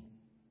 19.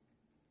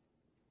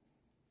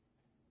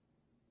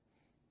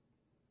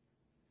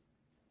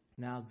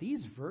 Now,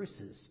 these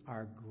verses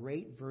are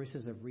great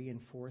verses of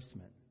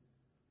reinforcement.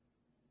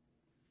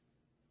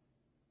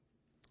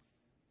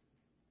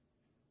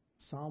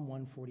 Psalm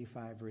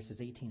 145, verses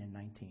 18 and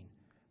 19.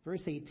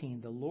 Verse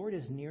 18, the Lord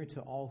is near to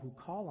all who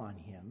call on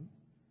Him,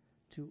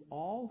 to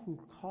all who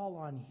call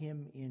on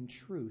Him in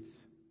truth.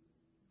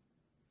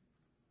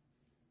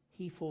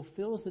 He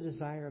fulfills the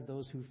desire of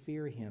those who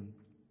fear Him.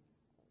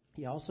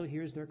 He also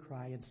hears their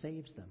cry and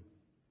saves them.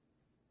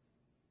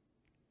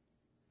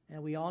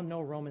 And we all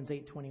know Romans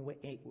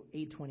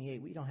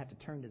 8:28. We don't have to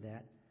turn to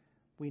that.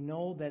 We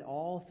know that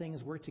all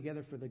things work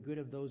together for the good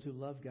of those who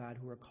love God,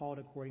 who are called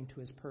according to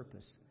His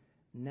purpose.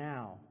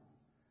 Now,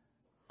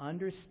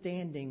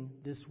 understanding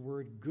this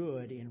word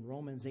good in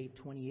Romans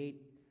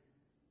 8:28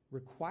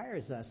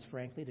 requires us,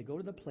 frankly, to go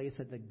to the place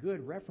that the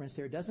good reference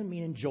there doesn't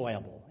mean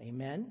enjoyable.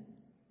 Amen?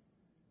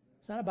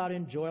 It's not about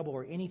enjoyable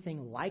or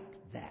anything like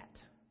that.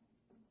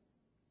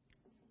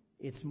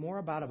 It's more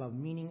about a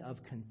meaning of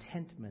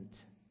contentment,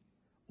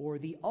 or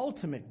the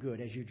ultimate good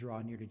as you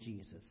draw near to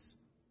Jesus.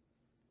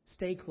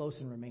 Stay close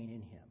and remain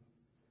in Him.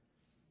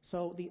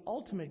 So the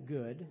ultimate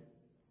good,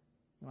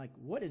 like,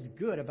 what is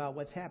good about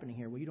what's happening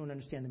here? Well, you don't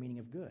understand the meaning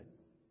of good.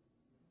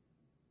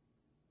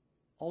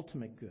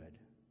 Ultimate good.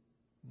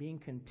 Being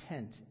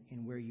content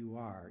in where you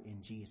are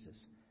in Jesus.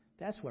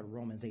 That's what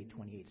Romans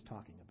 8:28 is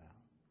talking about.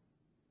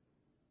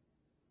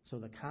 So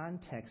the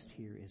context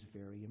here is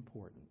very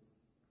important.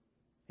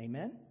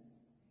 Amen?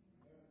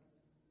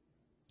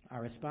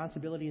 Our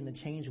responsibility in the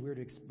change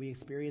we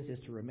experience is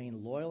to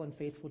remain loyal and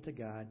faithful to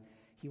God.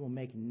 He will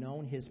make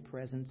known His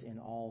presence in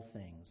all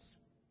things.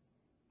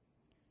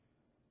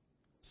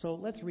 So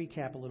let's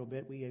recap a little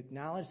bit. We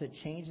acknowledge that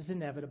change is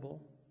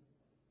inevitable,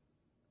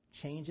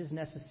 change is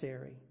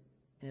necessary,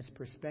 and it's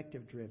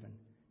perspective-driven.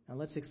 Now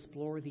let's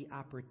explore the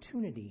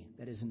opportunity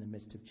that is in the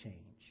midst of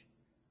change.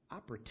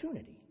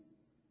 Opportunity.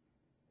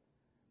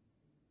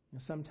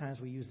 Sometimes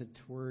we use the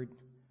word,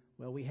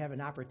 well, we have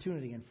an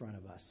opportunity in front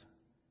of us,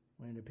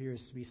 when it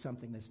appears to be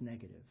something that's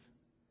negative.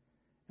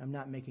 I'm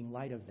not making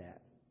light of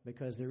that,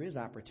 because there is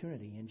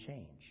opportunity in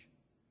change.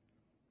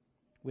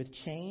 With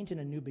change and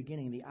a new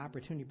beginning, the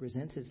opportunity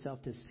presents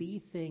itself to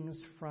see things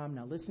from,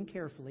 now listen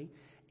carefully,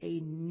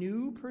 a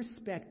new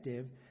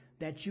perspective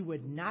that you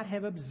would not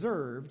have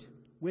observed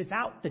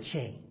without the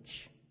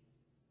change.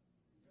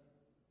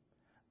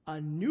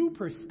 A new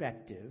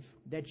perspective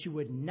that you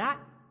would not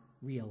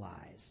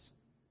realize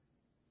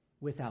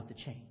without the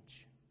change.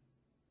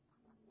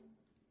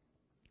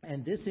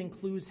 And this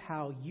includes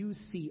how you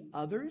see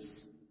others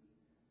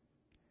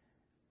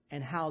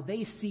and how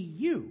they see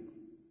you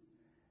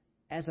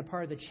as a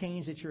part of the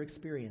change that you're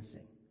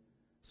experiencing.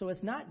 So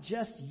it's not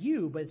just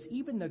you, but it's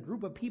even the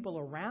group of people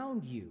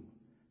around you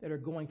that are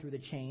going through the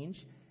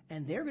change,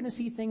 And they're going to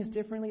see things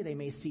differently. They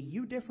may see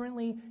you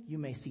differently. You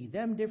may see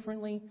them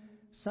differently.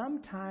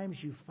 Sometimes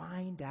you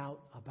find out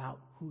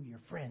about who your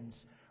friends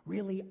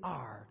really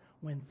are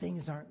when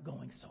things aren't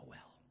going so well.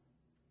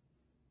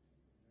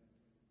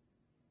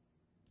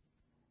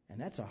 And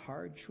that's a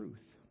hard truth.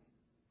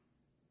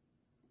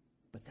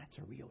 But that's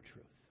a real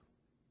truth.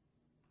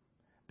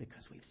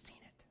 Because we've seen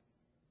it.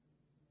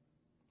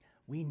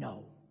 We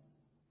know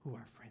who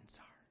our friends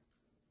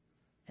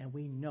are. And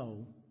we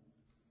know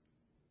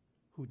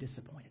who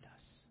disappointed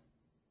us.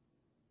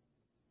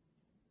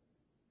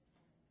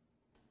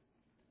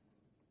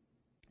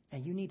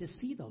 And you need to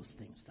see those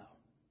things, though.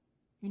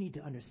 You need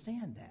to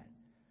understand that.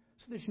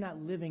 So that you're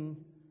not living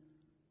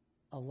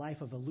a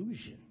life of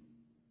illusion.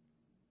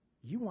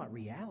 You want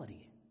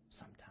reality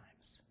sometimes.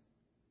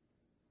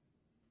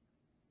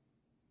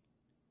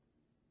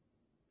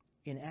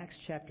 In Acts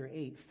chapter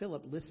 8,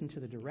 Philip listened to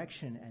the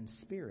direction and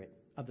spirit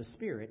of the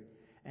Spirit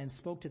and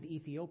spoke to the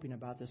Ethiopian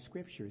about the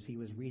scriptures he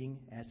was reading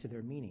as to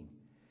their meaning.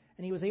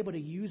 And he was able to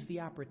use the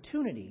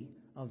opportunity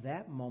of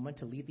that moment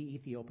to lead the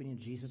Ethiopian in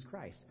Jesus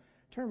Christ.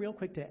 Turn real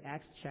quick to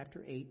Acts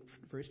chapter 8,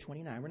 verse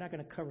 29. We're not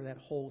going to cover that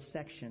whole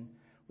section.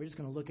 We're just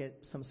going to look at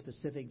some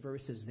specific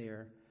verses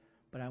there.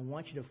 But I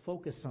want you to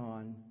focus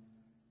on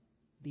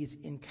these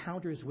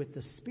encounters with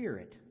the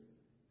Spirit.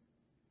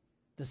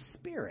 The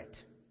Spirit.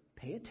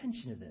 Pay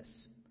attention to this.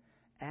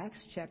 Acts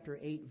chapter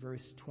 8,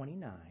 verse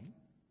 29.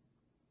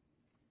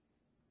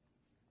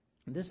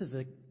 And this is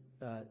the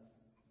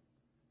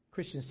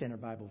Christian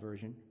Standard Bible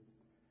version.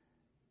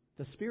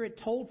 The Spirit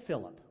told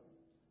Philip,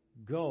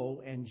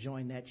 go and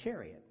join that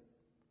chariot.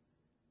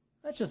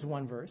 That's just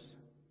one verse.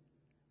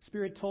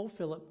 Spirit told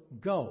Philip,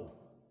 go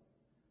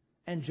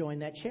and join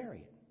that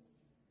chariot.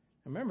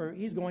 Remember,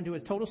 he's going to a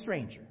total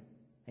stranger.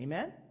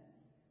 Amen?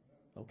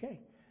 Okay.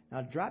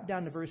 Now drop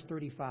down to verse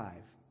 35.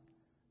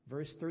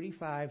 Verse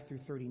 35 through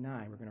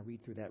 39. We're going to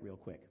read through that real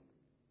quick.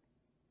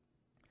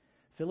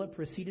 Philip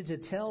proceeded to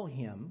tell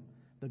him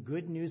the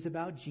good news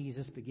about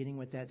Jesus, beginning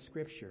with that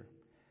scripture.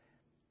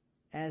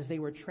 As they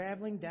were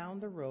traveling down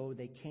the road,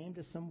 they came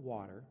to some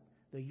water.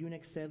 The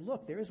eunuch said,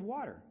 look, there is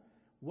water.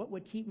 What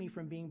would keep me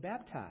from being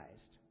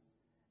baptized?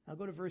 Now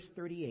go to verse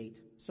 38.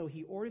 So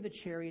he ordered the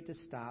chariot to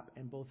stop,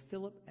 and both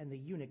Philip and the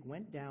eunuch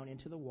went down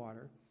into the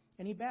water,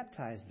 and he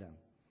baptized them.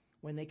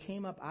 When they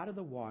came up out of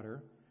the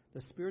water,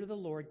 the Spirit of the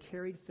Lord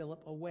carried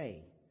Philip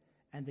away,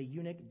 and the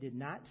eunuch did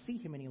not see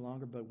him any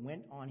longer, but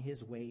went on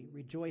his way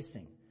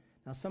rejoicing.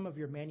 Now, some of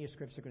your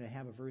manuscripts are going to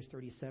have a verse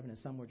 37, and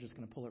some are just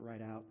going to pull it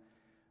right out.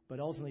 But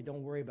ultimately,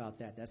 don't worry about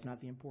that. That's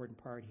not the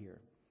important part here.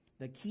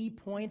 The key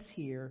points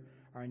here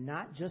are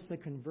not just the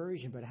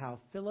conversion, but how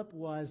Philip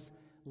was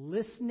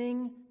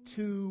listening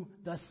to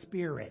the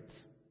Spirit.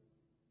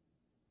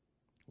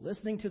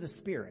 Listening to the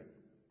Spirit.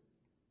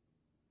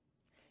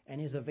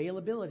 And his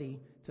availability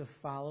to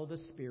follow the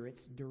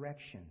Spirit's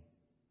direction.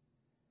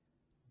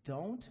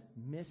 Don't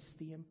miss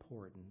the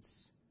importance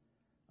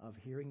of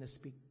hearing the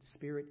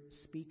Spirit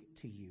speak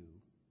to you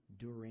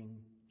during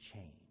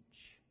change.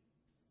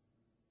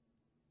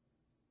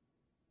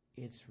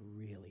 It's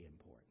really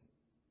important.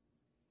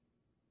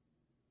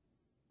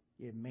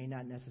 It may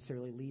not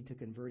necessarily lead to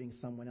converting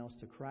someone else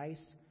to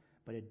Christ,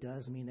 but it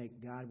does mean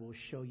that God will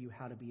show you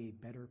how to be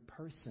a better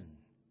person.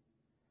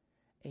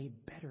 A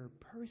better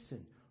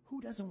person. Who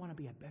doesn't want to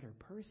be a better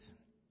person?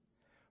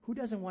 Who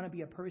doesn't want to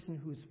be a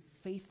person who's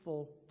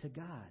faithful to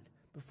God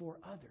before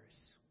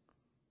others?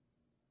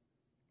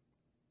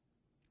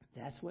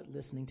 That's what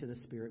listening to the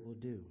Spirit will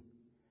do.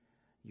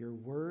 Your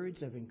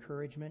words of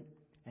encouragement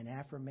and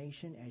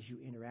affirmation as you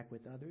interact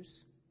with others,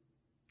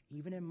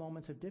 even in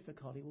moments of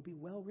difficulty, will be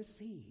well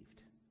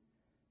received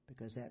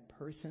because that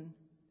person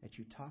that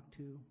you talk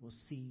to will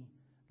see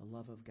the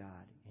love of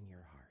God in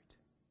your heart.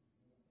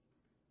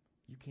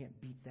 You can't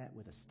beat that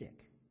with a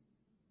stick.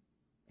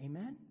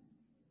 Amen?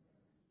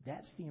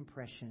 That's the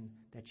impression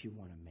that you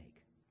want to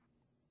make.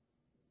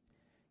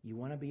 You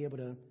want to be able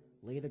to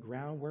lay the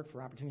groundwork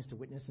for opportunities to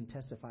witness and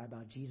testify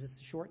about Jesus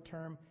short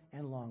term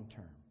and long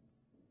term.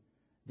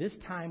 This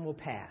time will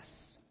pass,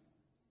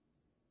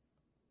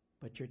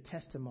 but your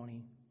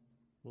testimony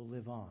will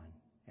live on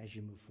as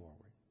you move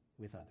forward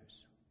with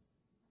others.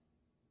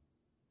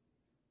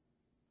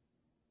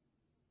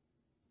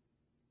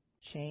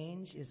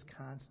 Change is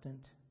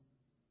constant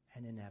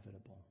and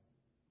inevitable.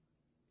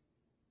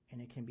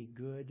 And it can be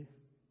good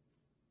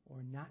or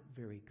not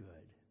very good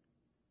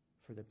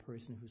for the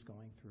person who's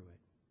going through it.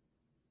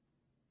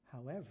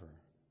 However,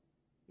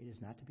 it is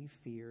not to be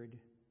feared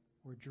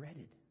or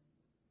dreaded.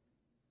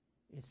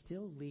 It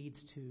still leads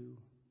to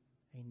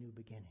a new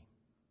beginning.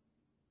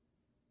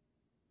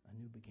 A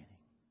new beginning.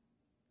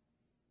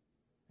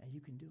 And you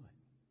can do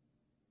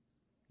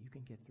it. You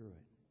can get through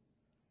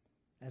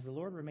it. As the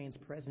Lord remains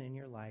present in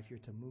your life, you're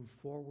to move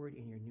forward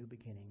in your new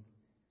beginning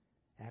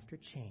after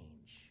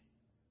change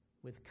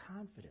with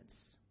confidence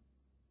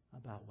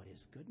about what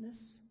His goodness,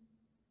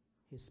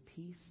 His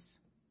peace,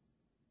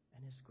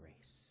 and His grace.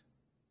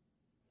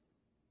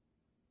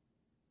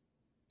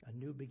 A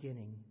new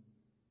beginning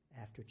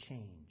after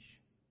change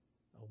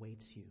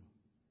awaits you.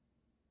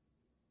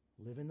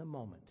 Live in the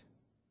moment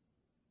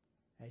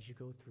as you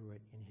go through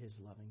it in His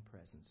loving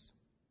presence.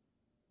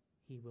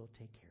 He will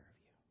take care of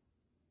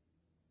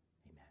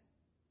you. Amen.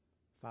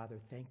 Father,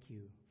 thank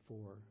you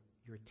for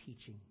your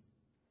teaching.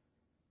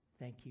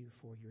 Thank you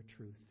for your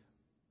truth.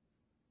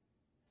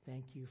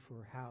 Thank you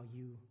for how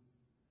you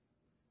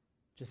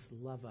just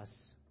love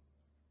us.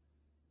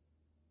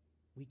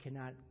 We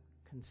cannot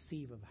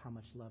conceive of how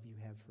much love you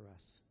have for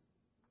us.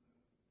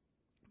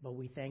 But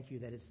we thank you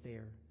that it's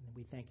there. And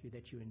we thank you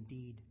that you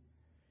indeed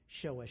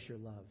show us your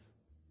love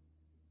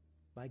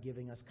by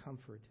giving us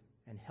comfort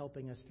and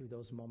helping us through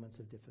those moments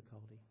of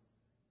difficulty.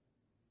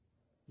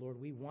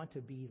 Lord, we want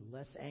to be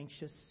less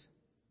anxious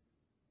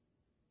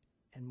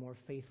and more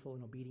faithful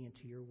and obedient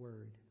to your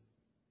word.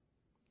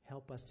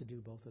 Help us to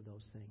do both of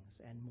those things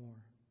and more.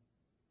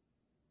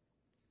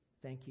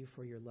 Thank you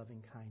for your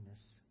loving kindness.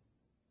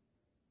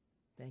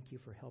 Thank you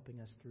for helping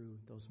us through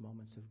those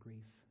moments of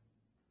grief.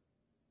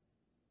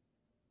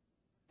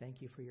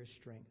 Thank you for your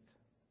strength.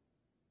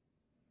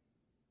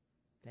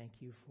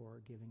 Thank you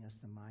for giving us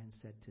the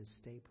mindset to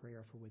stay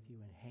prayerful with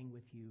you and hang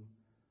with you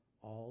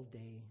all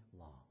day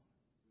long.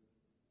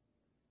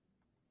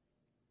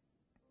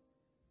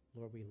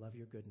 Lord, we love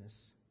your goodness.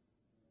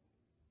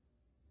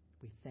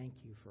 We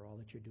thank you for all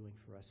that you're doing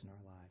for us in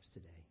our lives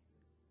today.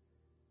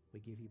 We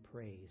give you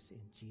praise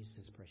in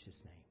Jesus'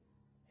 precious name.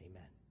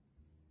 Amen.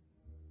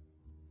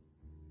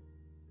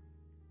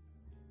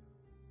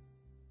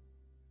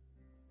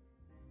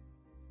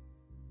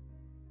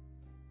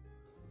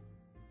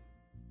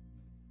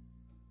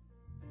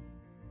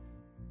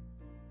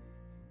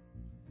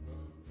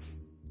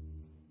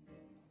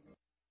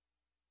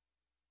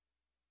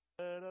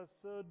 Let us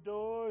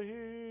adore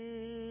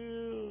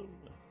him,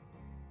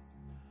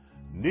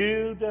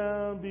 kneel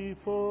down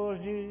before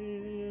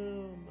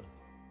him,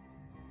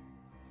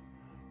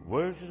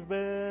 worship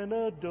and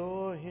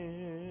adore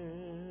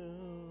him.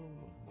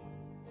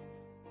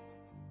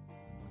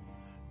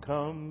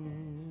 Come,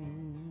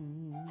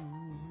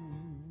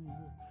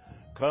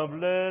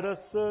 let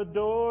us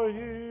adore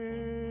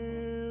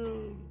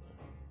him,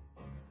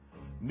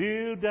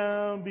 kneel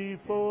down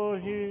before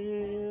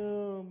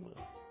him,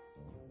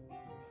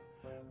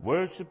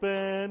 worship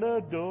and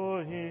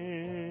adore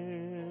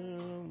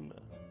him.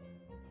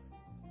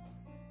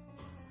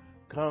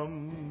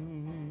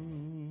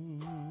 Come,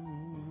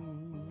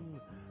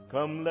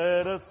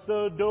 let us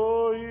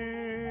adore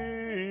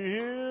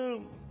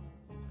him,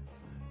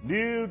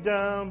 kneel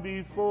down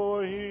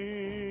before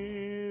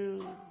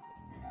him,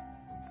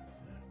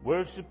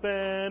 worship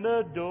and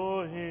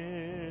adore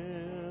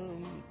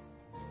him.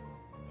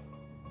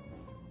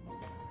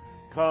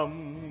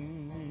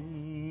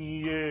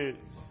 Yes.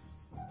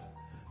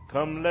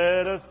 Come,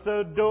 let us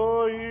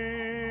adore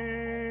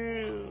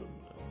him,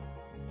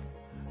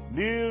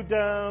 kneel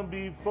down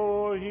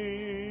before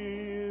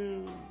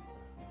him,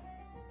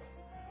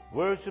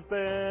 worship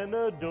and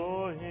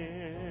adore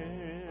him.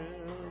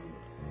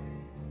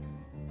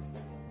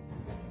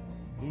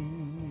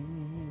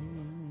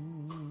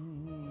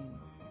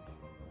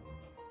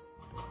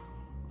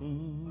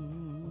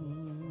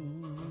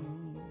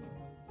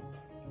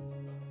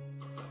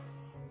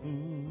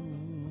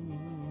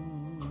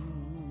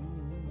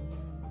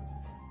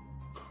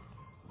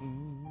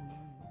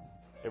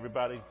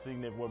 Everybody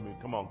sing that with me.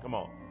 Come on.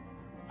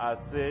 I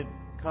said,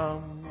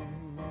 come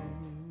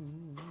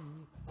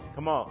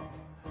on.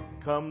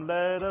 Come,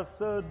 let us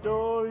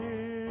adore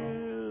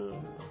him,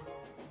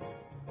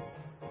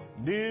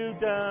 kneel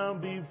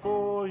down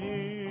before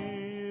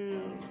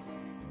him,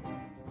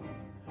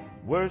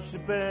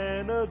 worship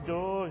and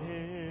adore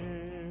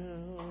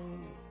him.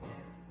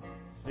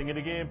 Sing it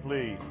again,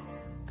 please.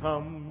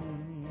 Come,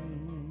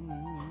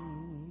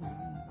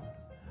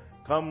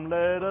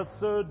 let us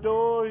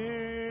adore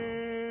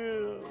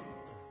him,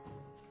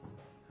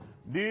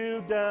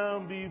 kneel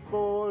down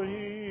before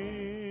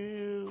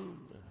him,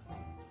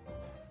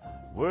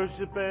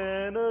 worship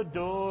and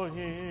adore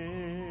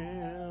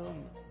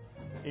him.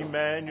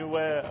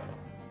 Emmanuel.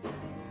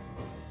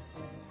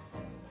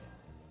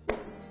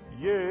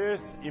 Yes,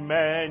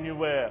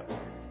 Emmanuel.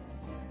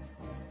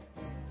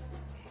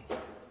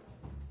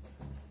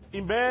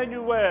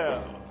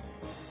 Emmanuel.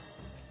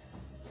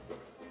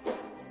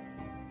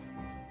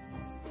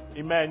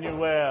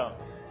 Emmanuel.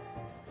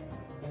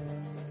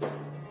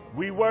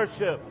 We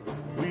worship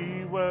you.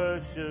 We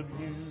worship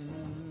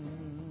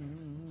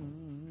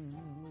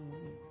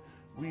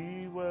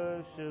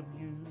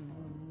you.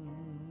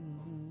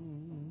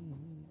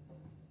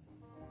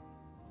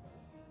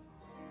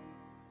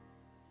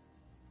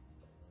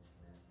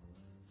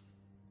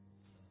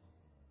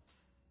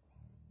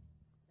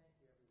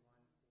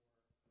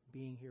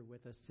 Being here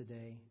with us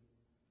today.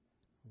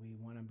 We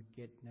want to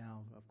get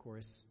now, of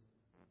course,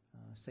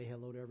 say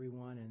hello to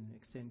everyone and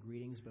extend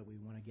greetings, but we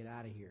want to get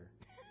out of here.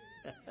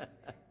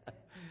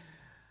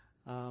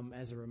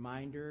 As a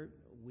reminder,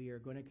 we are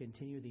going to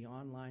continue the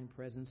online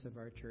presence of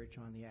our church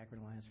on the Akron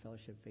Alliance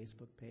Fellowship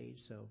Facebook page.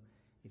 So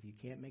if you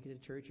can't make it to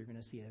church, you're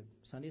going to see a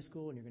Sunday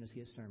school and you're going to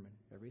see a sermon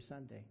every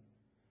Sunday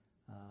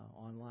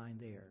online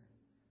there.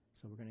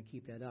 So we're going to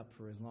keep that up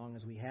for as long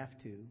as we have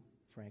to,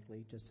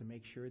 frankly, just to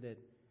make sure that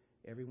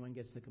everyone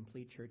gets the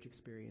complete church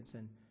experience.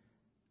 And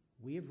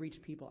we have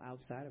reached people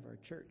outside of our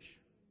church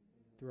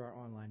through our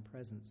online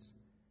presence,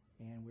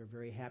 and we're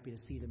very happy to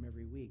see them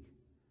every week.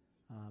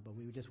 But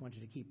we just want you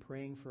to keep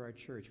praying for our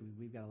church.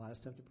 We've got a lot of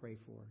stuff to pray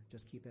for.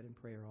 Just keep that in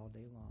prayer all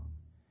day long.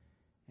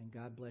 And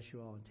God bless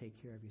you all, and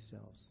take care of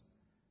yourselves.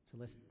 So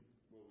let's...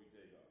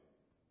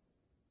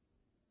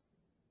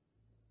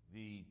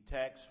 The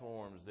tax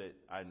forms that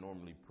I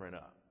normally print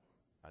up.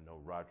 I know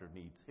Roger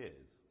needs his.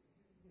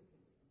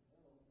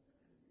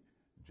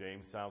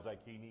 James sounds like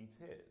he needs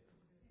his.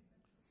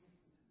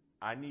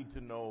 I need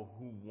to know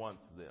who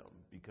wants them,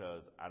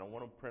 because I don't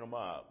want to print them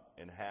up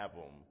and have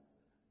them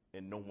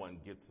and no one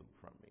gets them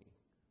from me.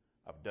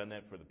 I've done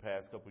that for the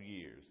past couple of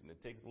years, and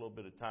it takes a little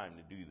bit of time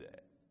to do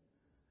that.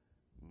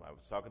 I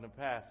was talking to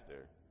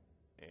Pastor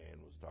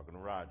and was talking to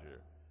Roger.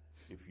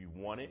 If you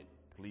want it,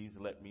 please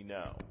let me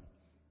know,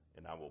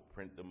 and I will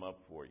print them up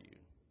for you.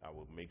 I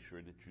will make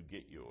sure that you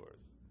get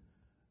yours.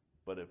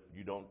 But if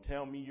you don't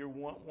tell me you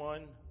want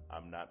one,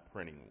 I'm not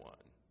printing one.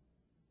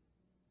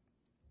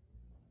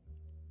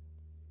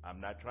 I'm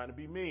not trying to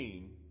be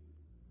mean,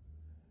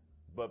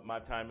 but my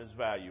time is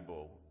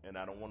valuable, and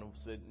I don't want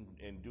to sit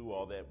and do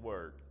all that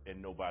work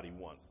and nobody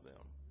wants them.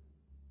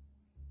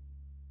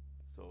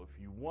 So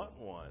if you want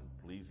one,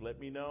 please let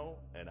me know,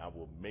 and I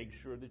will make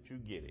sure that you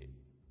get it.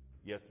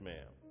 Yes,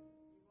 ma'am.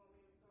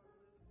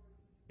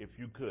 If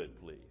you could,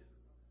 please.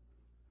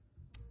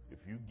 If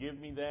you give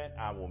me that,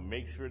 I will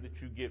make sure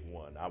that you get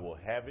one. I will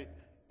have it.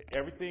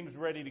 Everything's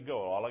ready to go.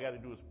 All I got to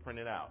do is print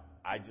it out.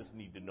 I just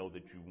need to know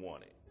that you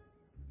want it.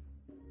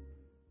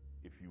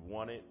 If you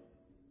want it,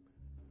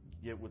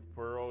 get with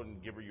Pearl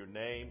and give her your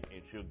name,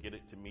 and she'll get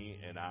it to me,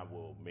 and I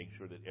will make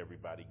sure that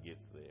everybody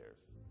gets theirs.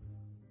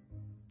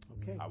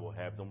 Okay. I will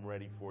have them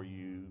ready for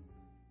you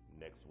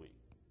next week.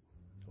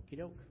 Okie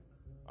doke.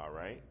 All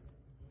right?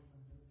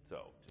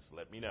 So just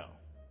let me know.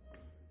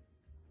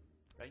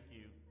 Thank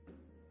you.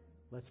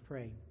 Let's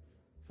pray.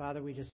 Father, we just